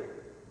weaknesses to you?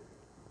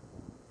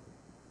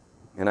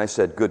 And I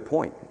said, good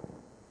point.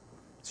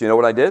 So you know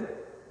what I did?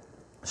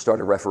 I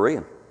started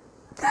refereeing.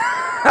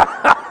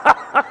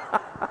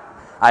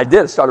 I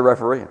did start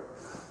refereeing.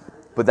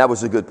 But that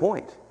was a good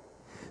point.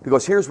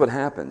 Because here's what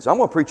happens. I'm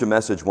going to preach a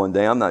message one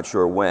day. I'm not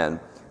sure when,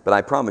 but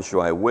I promise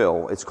you I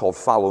will. It's called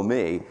Follow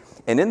Me.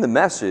 And in the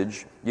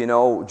message, you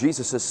know,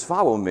 Jesus says,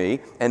 follow me.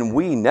 And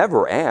we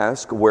never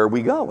ask, where are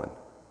we going?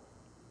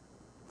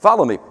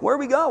 Follow me. Where are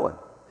we going?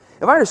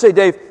 If I were to say,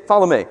 Dave,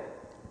 follow me,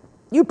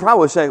 you'd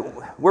probably say,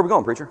 where are we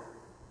going, preacher?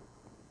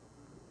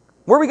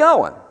 Where are we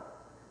going?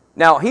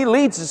 Now, he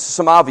leads us to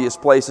some obvious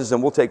places,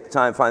 and we'll take the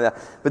time to find that.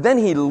 But then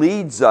he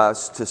leads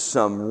us to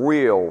some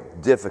real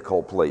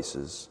difficult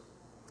places.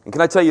 And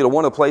can I tell you that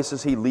one of the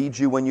places he leads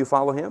you when you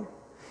follow him?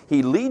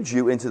 He leads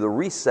you into the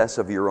recess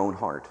of your own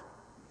heart.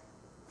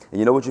 And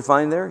you know what you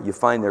find there? You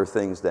find there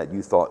things that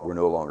you thought were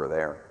no longer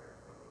there.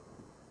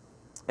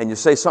 And you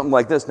say something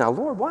like this, now,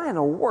 Lord, why in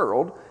the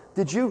world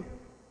did you?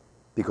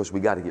 Because we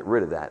got to get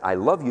rid of that. I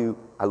love you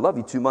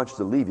too much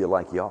to leave you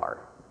like you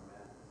are.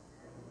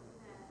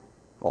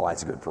 Well,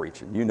 that's good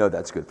preaching. You know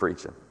that's good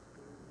preaching.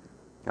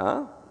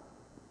 Huh?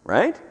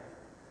 Right?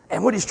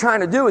 And what he's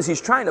trying to do is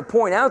he's trying to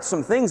point out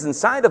some things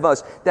inside of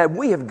us that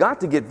we have got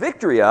to get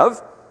victory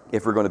of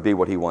if we're going to be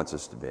what he wants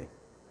us to be.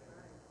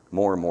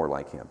 More and more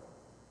like him.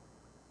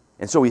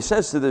 And so he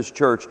says to this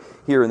church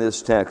here in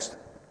this text,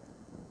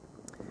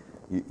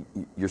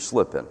 you're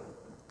slipping.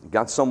 You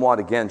got somewhat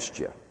against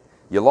you.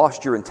 You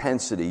lost your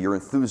intensity, your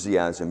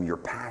enthusiasm, your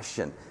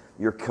passion,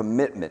 your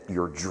commitment,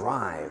 your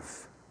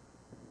drive.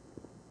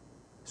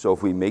 So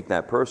if we make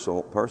that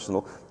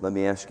personal, let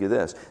me ask you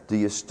this. Do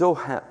you still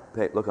have,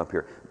 hey, look up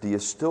here, do you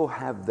still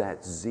have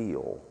that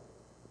zeal?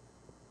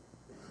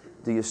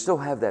 Do you still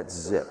have that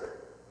zip?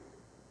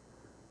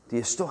 Do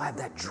you still have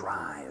that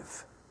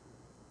drive?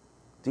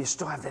 Do you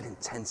still have that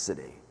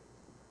intensity,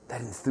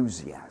 that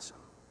enthusiasm?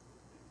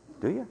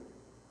 Do you?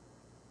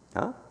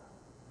 Huh?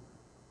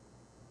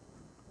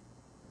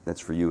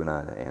 That's for you and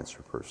I to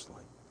answer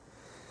personally.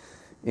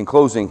 In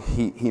closing,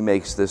 he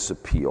makes this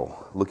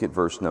appeal. Look at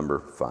verse number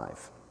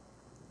 5.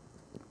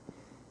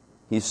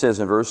 He says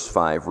in verse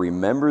 5,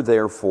 remember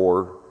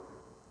therefore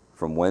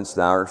from whence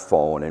thou art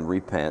fallen, and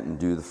repent and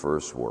do the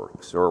first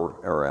works,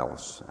 or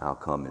else I'll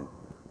come and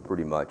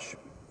pretty much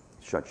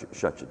shut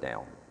you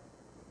down.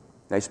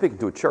 Now he's speaking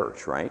to a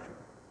church, right?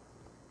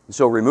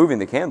 So removing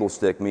the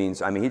candlestick means,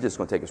 he's just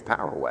going to take his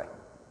power away.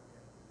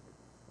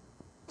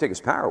 Take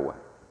his power away.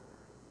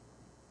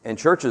 And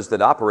churches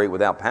that operate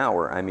without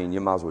power, you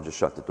might as well just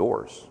shut the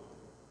doors.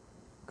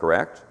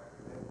 Correct?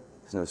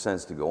 There's no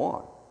sense to go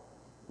on,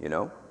 you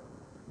know?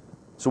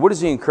 So what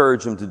does he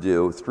encourage them to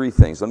do? 3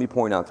 things. Let me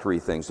point out 3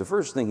 things. The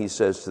first thing he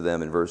says to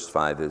them in verse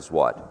 5 is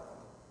what?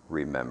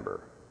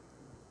 Remember.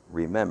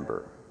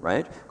 Remember,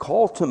 right?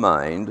 Call to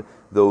mind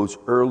those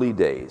early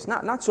days.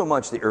 Not so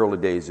much the early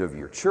days of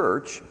your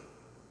church.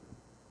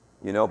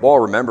 You know, boy,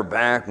 remember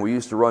back, we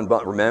used to run,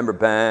 but remember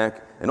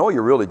back. And all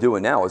you're really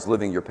doing now is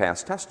living your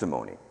past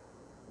testimony.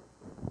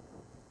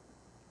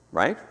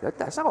 Right?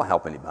 That's not going to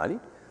help anybody.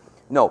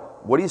 No,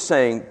 what he's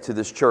saying to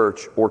this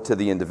church or to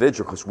the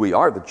individual, because we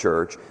are the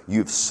church,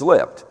 you've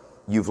slipped.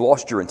 You've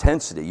lost your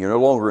intensity. You're no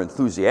longer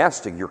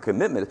enthusiastic. Your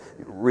commitment.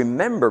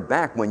 Remember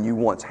back when you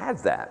once had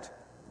that.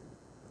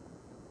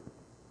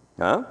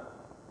 Huh?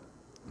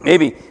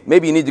 Maybe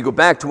you need to go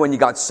back to when you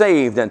got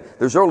saved, and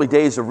there's early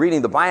days of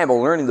reading the Bible,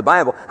 learning the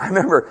Bible. I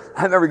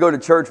remember going to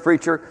church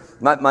preacher,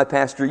 my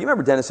pastor. You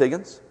remember Dennis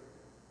Higgins?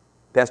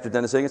 Pastor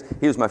Dennis Higgins?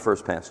 He was my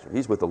first pastor.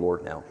 He's with the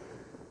Lord now.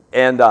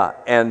 And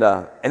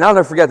I'll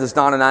never forget this.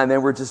 Don and I,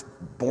 man, we're just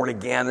born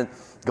again and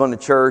going to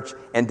church.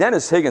 And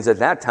Dennis Higgins at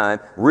that time,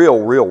 real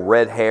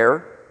red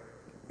hair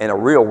and a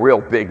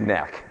real big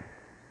neck,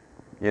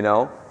 you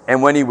know.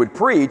 And when he would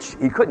preach,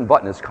 he couldn't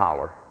button his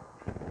collar,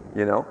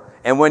 you know.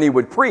 And when he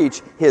would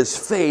preach, his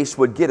face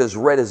would get as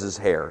red as his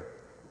hair.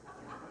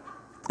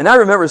 And I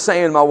remember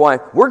saying to my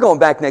wife, we're going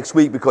back next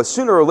week because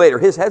sooner or later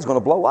his head's going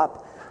to blow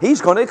up.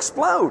 He's going to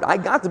explode. I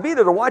got to be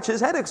there to watch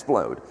his head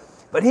explode.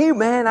 But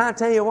I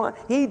tell you what,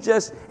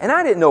 and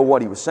I didn't know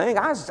what he was saying.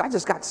 I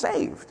just got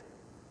saved.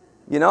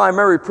 You know, I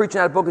remember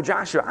preaching out of the book of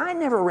Joshua. I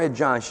never read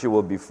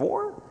Joshua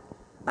before.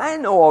 I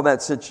didn't know all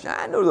that.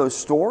 I know those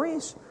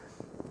stories.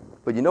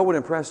 But you know what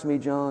impressed me,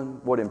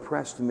 John? What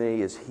impressed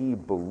me is he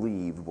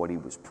believed what he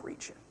was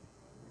preaching.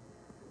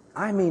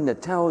 To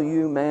tell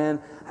you,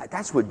 man,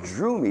 that's what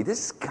drew me.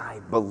 This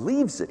guy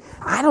believes it.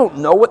 I don't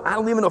know it. I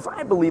don't even know if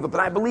I believe it, but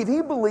I believe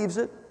he believes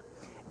it.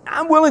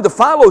 I'm willing to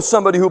follow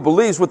somebody who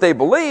believes what they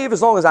believe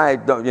as long as I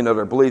don't,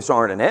 their beliefs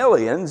aren't in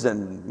aliens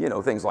and,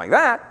 things like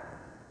that.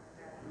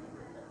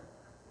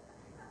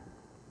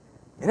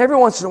 And every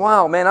once in a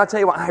while, man, I'll tell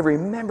you what, I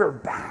remember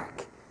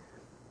back.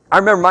 I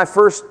remember my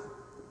first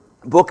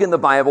book in the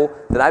Bible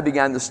that I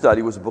began to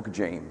study was the book of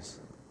James.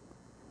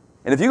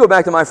 And if you go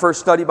back to my first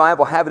study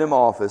Bible, I have it in my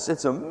office.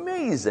 It's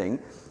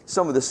amazing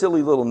some of the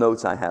silly little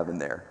notes I have in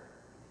there.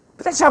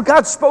 But that's how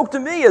God spoke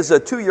to me as a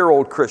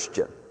 2-year-old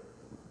Christian.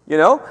 You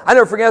know, I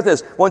never forget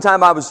this. One time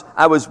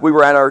we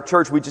were at our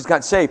church, we just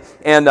got saved,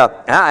 and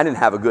I didn't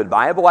have a good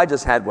Bible. I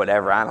just had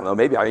whatever, I don't know.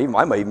 Maybe I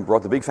might even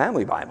brought the Big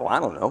Family Bible. I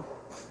don't know.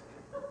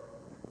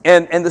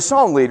 And the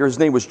song leader, his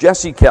name was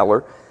Jesse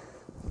Keller,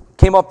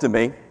 came up to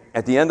me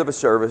at the end of a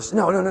service.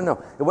 No.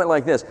 It went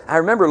like this. I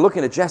remember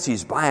looking at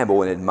Jesse's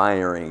Bible and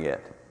admiring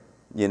it,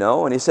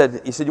 and he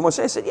said, you want to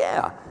say? I said,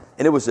 yeah.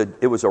 And it was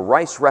a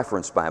Rice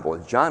Reference Bible, a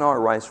John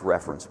R. Rice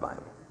Reference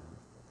Bible.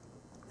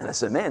 And I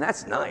said, man,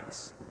 that's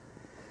nice.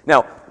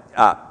 Now,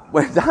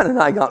 when Don and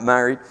I got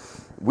married,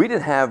 we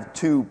didn't have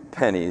 2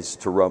 pennies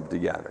to rub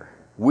together.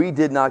 We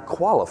did not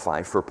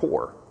qualify for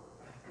poor.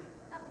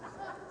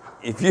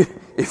 If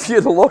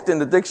you'd looked in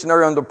the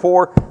dictionary under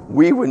poor,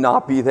 we would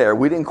not be there.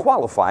 We didn't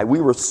qualify.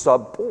 We were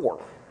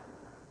sub-poor.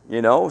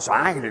 You know, so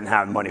I didn't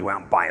have money to go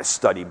out and buy a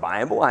study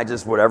Bible. I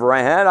just, whatever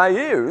I had, I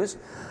used.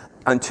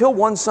 Until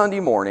one Sunday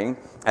morning,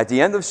 at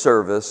the end of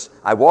service,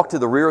 I walked to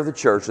the rear of the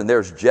church, and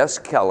there's Jess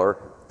Keller,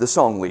 the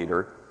song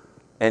leader,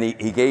 and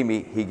he gave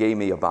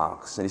me a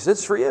box. And he said,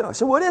 "It's for you." I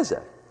said, "What is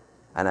it?"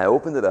 And I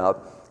opened it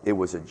up. It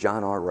was a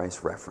John R.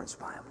 Rice Reference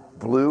Bible.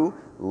 Blue,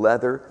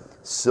 leather,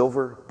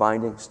 silver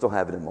binding. Still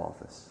have it in my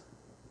office.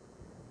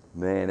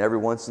 Man, every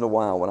once in a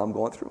while when I'm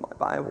going through my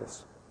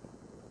Bibles,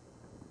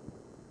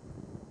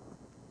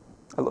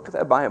 I look at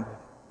that Bible,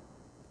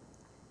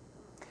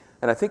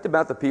 and I think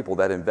about the people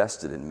that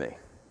invested in me.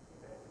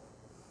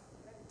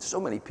 So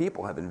many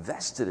people have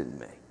invested in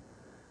me.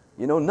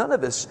 You know, none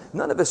of us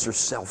are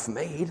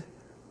self-made.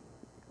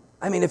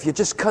 I mean, if you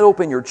just cut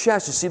open your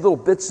chest, you see little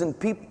bits and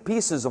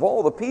pieces of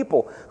all the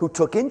people who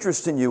took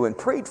interest in you and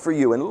prayed for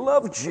you and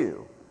loved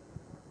you.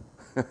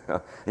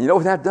 And you know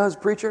what that does,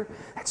 preacher?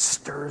 That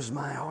stirs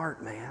my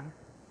heart, man.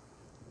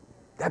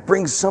 That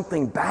brings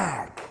something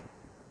back.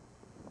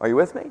 Are you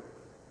with me?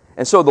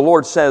 And so the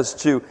Lord says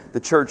to the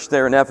church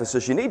there in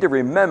Ephesus, you need to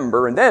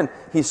remember, and then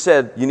he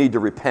said you need to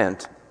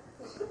repent.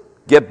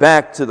 Get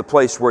back to the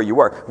place where you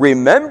were.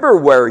 Remember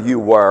where you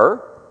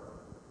were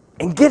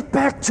and get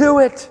back to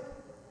it.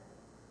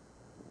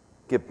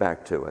 Get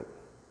back to it.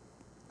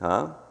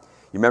 Huh?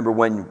 You remember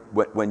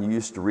when you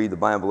used to read the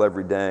Bible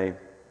every day?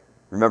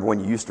 Remember when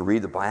you used to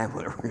read the Bible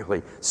and it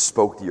really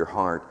spoke to your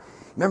heart?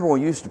 Remember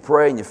when you used to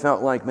pray and you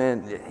felt like,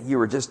 man, you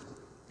were just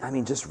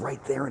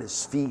right there at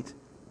his feet?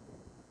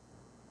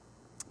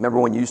 Remember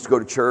when you used to go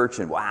to church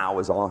and wow, it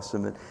was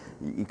awesome, and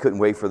you couldn't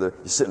wait for you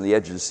sit on the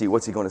edge of the seat.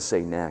 What's he going to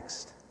say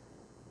next?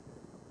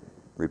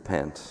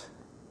 Repent.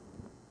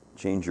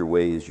 Change your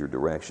ways, your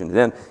direction.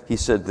 Then he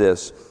said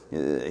this.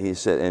 He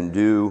said, and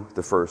do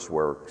the first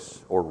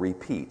works, or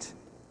repeat.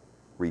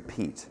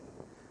 Repeat.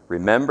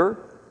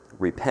 Remember,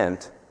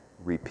 repent,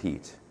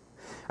 repeat.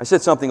 I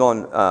said something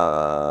on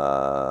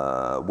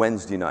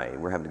Wednesday night.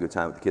 We're having a good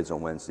time with the kids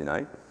on Wednesday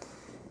night.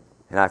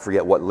 And I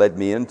forget what led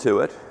me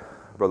into it.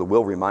 Brother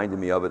Will reminded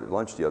me of it at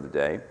lunch the other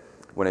day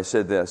when I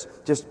said this.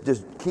 Just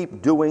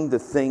keep doing the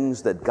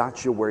things that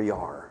got you where you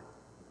are.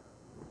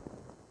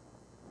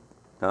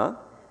 Huh?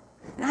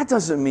 That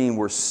doesn't mean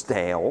we're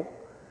stale.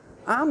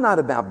 I'm not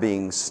about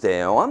being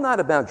stale. I'm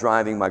not about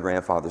driving my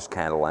grandfather's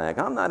Cadillac.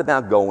 I'm not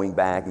about going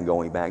back and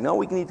going back. No,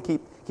 we need to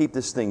keep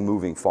this thing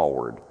moving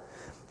forward.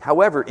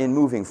 However, in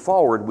moving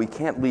forward, we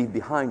can't leave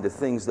behind the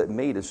things that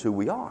made us who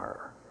we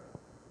are.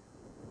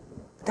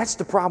 That's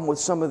the problem with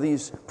some of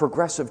these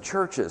progressive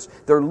churches.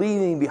 They're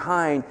leaving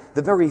behind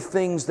the very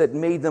things that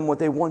made them what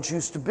they once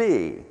used to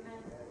be.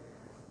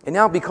 And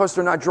now because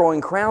they're not drawing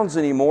crowns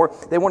anymore,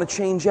 they want to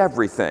change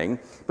everything.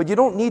 But you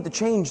don't need to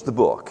change the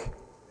book.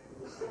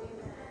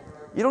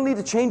 You don't need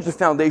to change the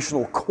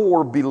foundational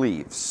core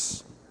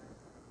beliefs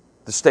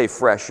to stay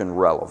fresh and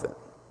relevant.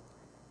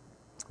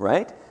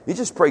 Right? You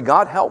just pray,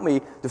 God, help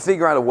me to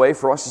figure out a way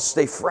for us to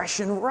stay fresh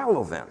and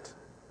relevant.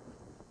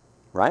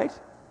 Right?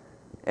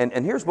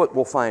 And here's what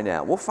we'll find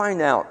out. We'll find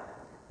out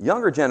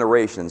younger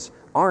generations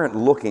aren't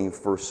looking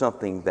for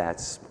something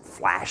that's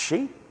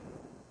flashy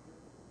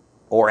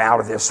or out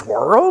of this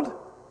world.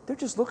 They're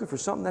just looking for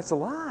something that's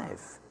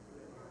alive.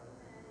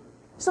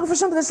 It's looking for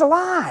something that's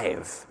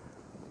alive.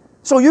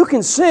 So you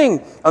can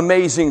sing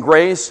Amazing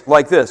Grace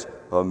like this.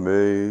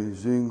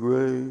 Amazing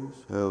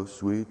grace, how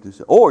sweet the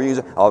sound. Or you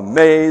can say,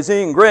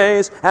 Amazing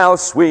grace, how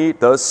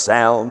sweet the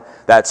sound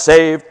that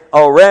saved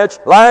a wretch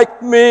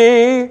like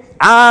me.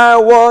 I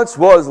once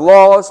was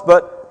lost,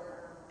 but...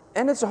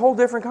 And it's a whole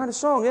different kind of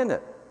song, isn't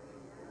it?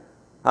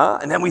 Huh?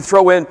 And then we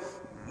throw in,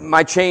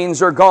 my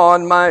chains are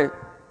gone,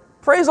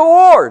 Praise the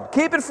Lord,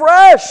 keep it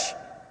fresh.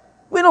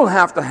 We don't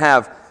have to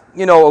have,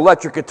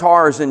 electric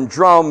guitars and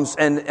drums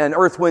and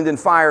Earth, Wind, and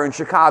Fire in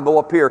Chicago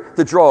up here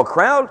to draw a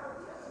crowd.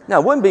 Now,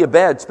 it wouldn't be a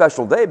bad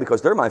special day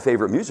because they're my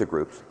favorite music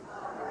groups.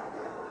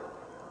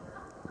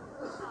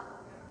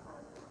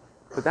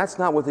 But that's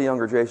not what the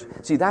younger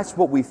generation... See, that's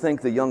what we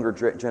think the younger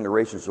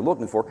generations are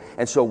looking for.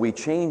 And so we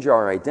change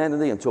our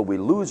identity until we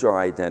lose our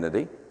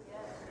identity.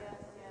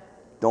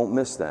 Don't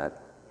miss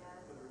that.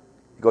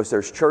 Because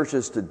there's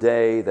churches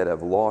today that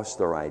have lost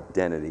their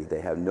identity.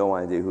 They have no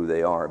idea who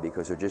they are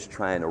because they're just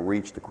trying to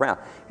reach the crowd.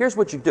 Here's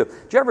what you do.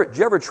 Do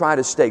you ever try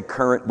to stay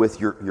current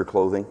with your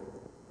clothing?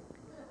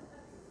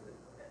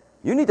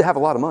 You need to have a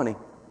lot of money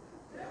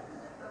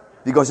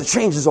because it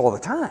changes all the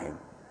time,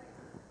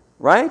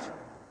 right?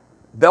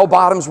 Bell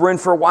bottoms were in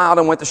for a while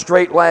and went to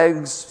straight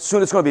legs.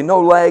 Soon it's going to be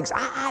no legs.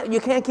 You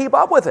can't keep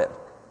up with it.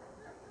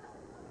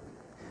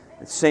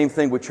 It's the same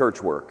thing with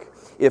church work.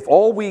 If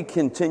all we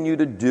continue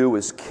to do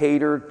is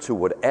cater to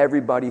what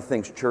everybody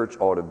thinks church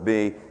ought to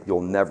be, you'll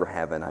never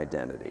have an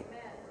identity.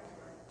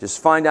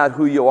 Just find out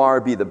who you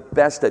are, be the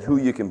best at who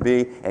you can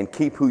be, and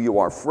keep who you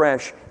are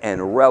fresh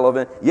and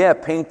relevant. Yeah,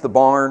 paint the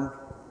barn.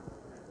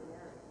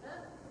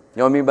 You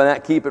know what I mean by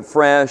that? Keep it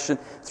fresh and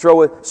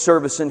throw a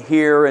service in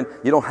here, and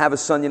you don't have a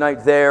Sunday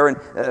night there.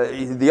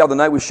 And the other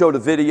night we showed a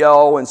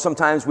video, and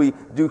sometimes we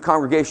do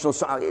congregational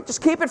songs.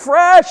 Just keep it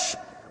fresh.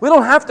 We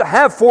don't have to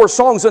have 4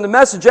 songs in the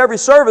message every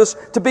service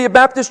to be a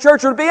Baptist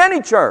church or to be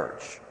any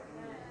church.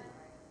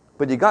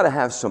 But you got to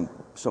have some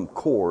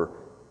core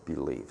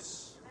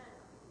beliefs,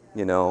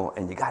 you know,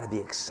 and you got to be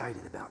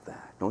excited about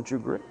that. Don't you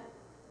agree?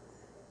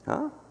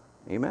 Huh?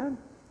 Amen?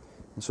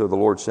 And so the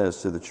Lord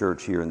says to the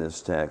church here in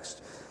this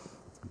text,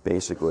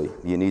 basically,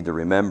 you need to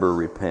remember,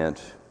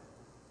 repent,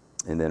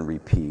 and then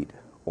repeat,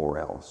 or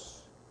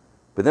else.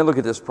 But then look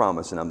at this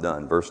promise, and I'm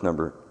done. Verse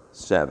number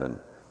 7.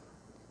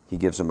 He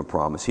gives them a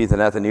promise. He that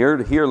hath an ear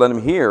to hear, let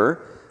him hear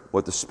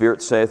what the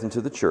Spirit saith unto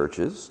the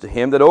churches. To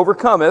him that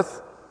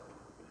overcometh,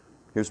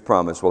 here's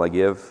promise, will I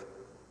give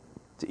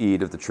to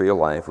eat of the tree of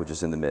life, which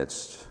is in the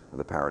midst of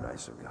the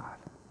paradise of God.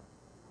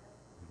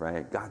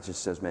 Right? God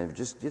just says, man,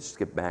 just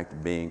get back to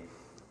being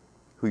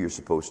who you're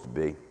supposed to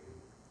be.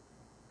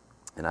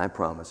 And I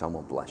promise I'm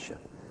going to bless you.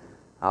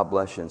 I'll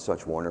bless you in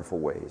such wonderful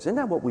ways. Isn't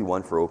that what we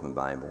want for Open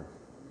Bible?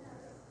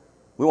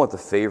 We want the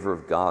favor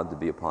of God to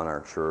be upon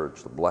our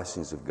church, the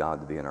blessings of God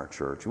to be in our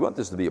church. We want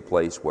this to be a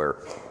place where,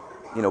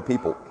 you know,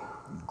 people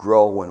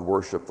grow and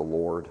worship the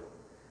Lord.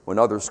 When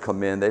others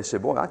come in, they say,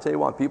 boy, I tell you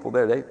what, people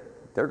there,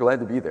 they're glad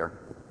to be there.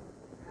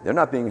 They're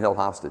not being held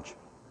hostage.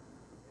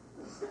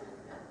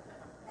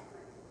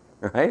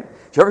 Right?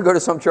 Did you ever go to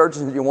some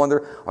churches and you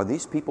wonder, are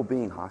these people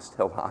being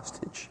held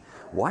hostage?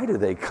 Why do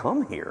they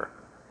come here?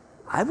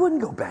 I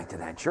wouldn't go back to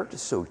that church.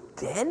 It's so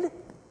dead.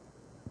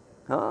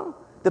 Huh?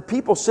 The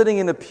people sitting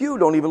in the pew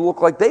don't even look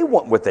like they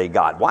want what they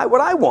got. Why would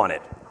I want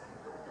it?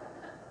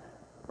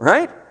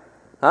 Right?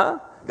 Huh?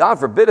 God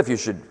forbid if you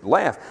should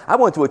laugh. I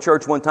went to a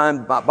church one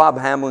time, Bob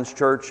Hamlin's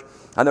church.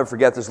 I'll never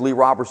forget this. Lee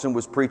Robertson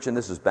was preaching.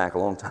 This is back a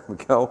long time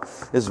ago.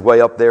 This is way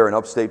up there in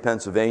upstate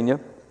Pennsylvania.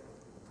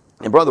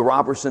 And Brother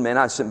Robertson, man,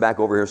 I was sitting back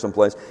over here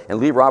someplace, and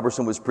Lee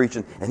Robertson was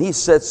preaching, and he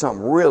said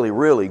something really,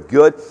 really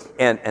good.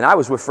 And I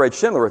was with Fred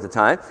Schindler at the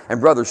time, and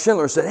Brother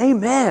Schindler said,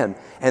 amen.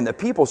 And the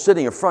people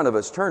sitting in front of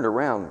us turned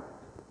around,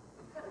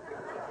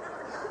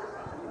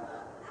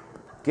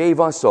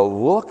 gave us a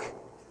look,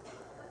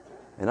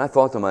 and I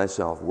thought to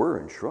myself, we're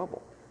in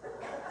trouble.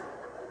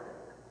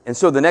 And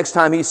so the next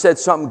time he said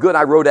something good,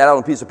 I wrote that out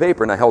on a piece of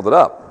paper, and I held it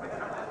up.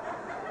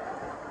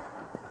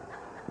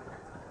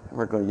 You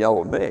weren't going to yell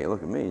at me.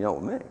 Look at me, yell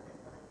at me.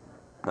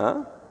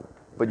 Huh?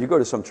 But you go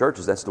to some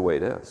churches, that's the way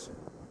it is.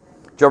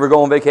 Did you ever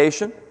go on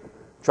vacation?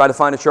 Try to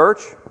find a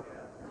church?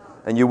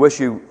 And you wish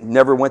you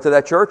never went to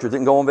that church or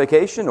didn't go on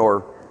vacation?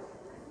 Or,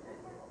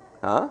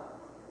 huh?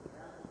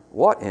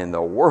 What in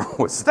the world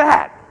was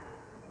that?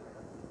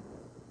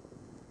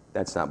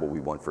 That's not what we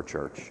want for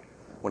church.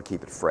 We want to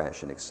keep it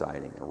fresh and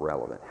exciting and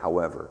relevant.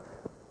 However,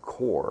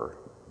 core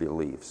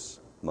beliefs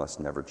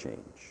must never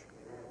change.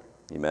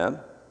 Amen?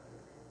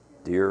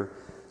 Dear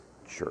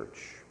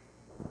church,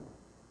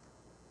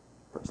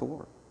 praise the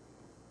Lord.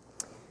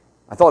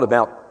 I thought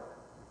about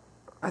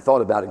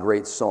a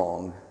great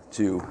song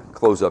to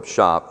close up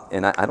shop,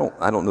 and I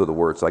don't know the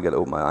words, so I got to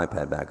open my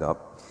iPad back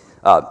up.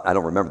 I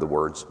don't remember the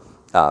words.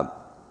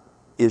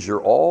 Is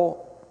your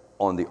all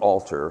on the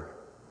altar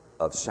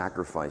of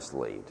sacrifice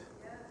laid?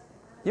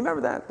 You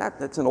remember that?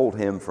 That's an old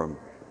hymn from,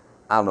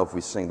 I don't know if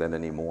we sing that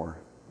anymore.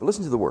 But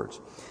listen to the words.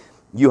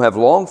 You have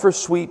longed for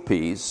sweet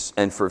peace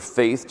and for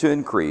faith to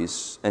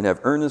increase and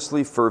have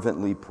earnestly,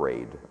 fervently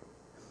prayed.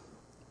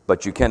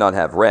 But you cannot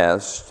have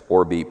rest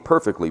or be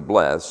perfectly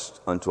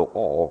blessed until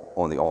all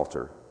on the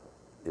altar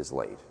is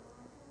laid.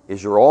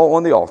 Is your all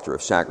on the altar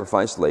of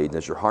sacrifice laid, and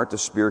is your heart to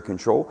Spirit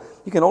control?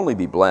 You can only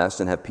be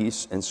blessed and have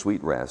peace and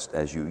sweet rest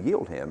as you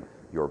yield Him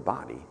your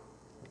body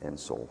and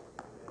soul.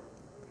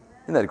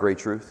 Isn't that a great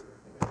truth?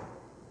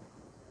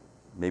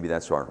 Maybe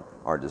that's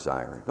our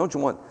desire. Don't you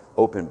want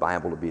Open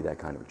Bible to be that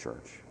kind of a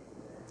church?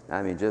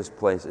 I mean, just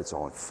place, it's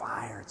on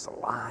fire, it's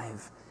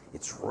alive,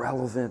 it's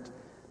relevant.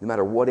 No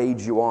matter what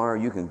age you are,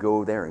 you can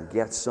go there and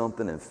get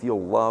something and feel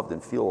loved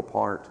and feel a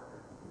part.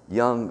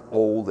 Young,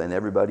 old, and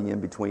everybody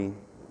in between.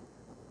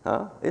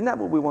 Huh? Isn't that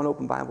what we want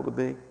Open Bible to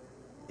be?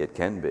 It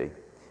can be.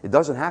 It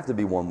doesn't have to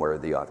be one way or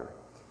the other.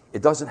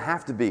 It doesn't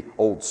have to be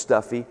old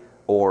stuffy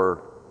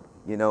or,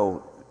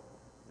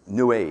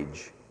 new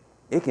age.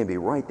 It can be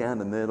right down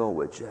the middle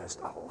with just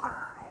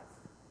alive.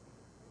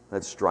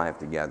 Let's strive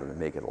together to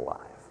make it alive.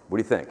 What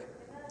do you think?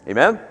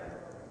 Amen?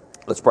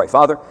 Let's pray.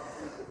 Father,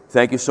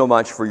 thank you so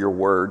much for your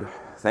word.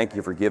 Thank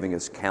you for giving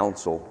us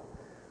counsel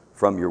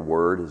from your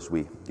word as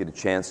we get a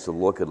chance to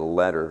look at a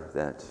letter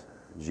that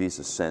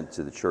Jesus sent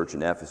to the church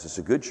in Ephesus.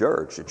 A good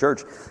church. A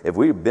church, if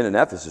we'd been in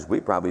Ephesus,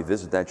 we'd probably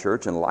visit that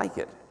church and like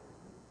it.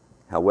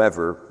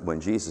 However, when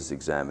Jesus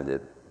examined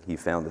it, he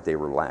found that they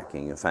were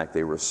lacking. In fact,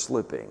 they were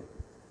slipping.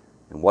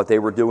 And what they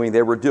were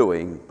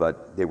doing,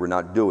 but they were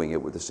not doing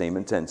it with the same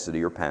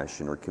intensity or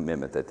passion or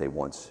commitment that they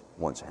once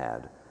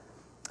had.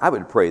 I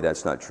would pray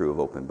that's not true of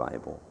Open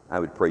Bible. I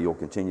would pray you'll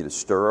continue to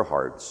stir our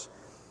hearts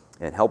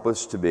and help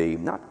us to be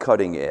not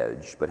cutting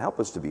edge, but help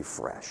us to be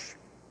fresh,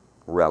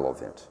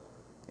 relevant,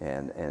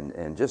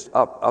 and just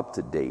up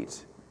to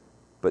date,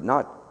 but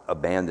not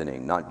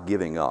abandoning, not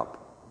giving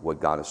up what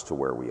got us to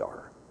where we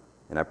are.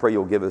 And I pray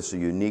you'll give us a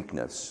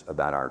uniqueness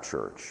about our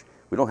church.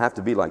 We don't have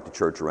to be like the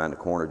church around the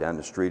corner, down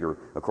the street, or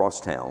across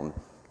town.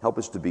 Help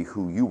us to be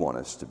who you want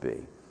us to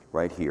be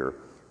right here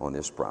on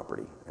this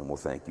property, and we'll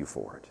thank you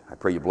for it. I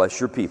pray you bless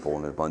your people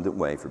in an abundant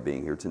way for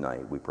being here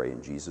tonight. We pray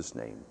in Jesus'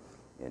 name,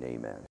 and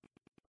amen.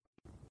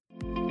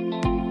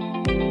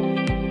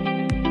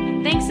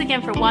 Thanks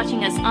again for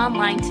watching us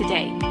online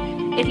today.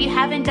 If you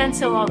haven't done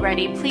so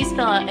already, please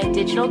fill out a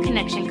digital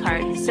connection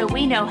card so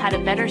we know how to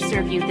better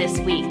serve you this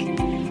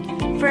week.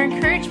 For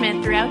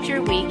encouragement throughout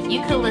your week, you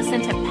can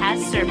listen to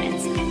past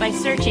sermons by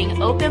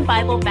searching Open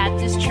Bible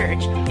Baptist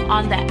Church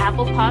on the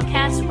Apple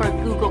Podcasts or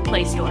Google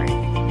Play Store.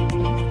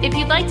 If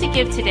you'd like to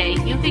give today,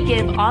 you could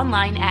give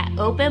online at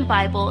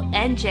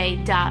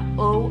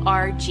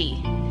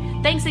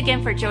openbiblenj.org. Thanks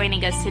again for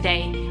joining us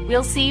today.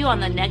 We'll see you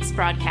on the next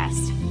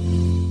broadcast.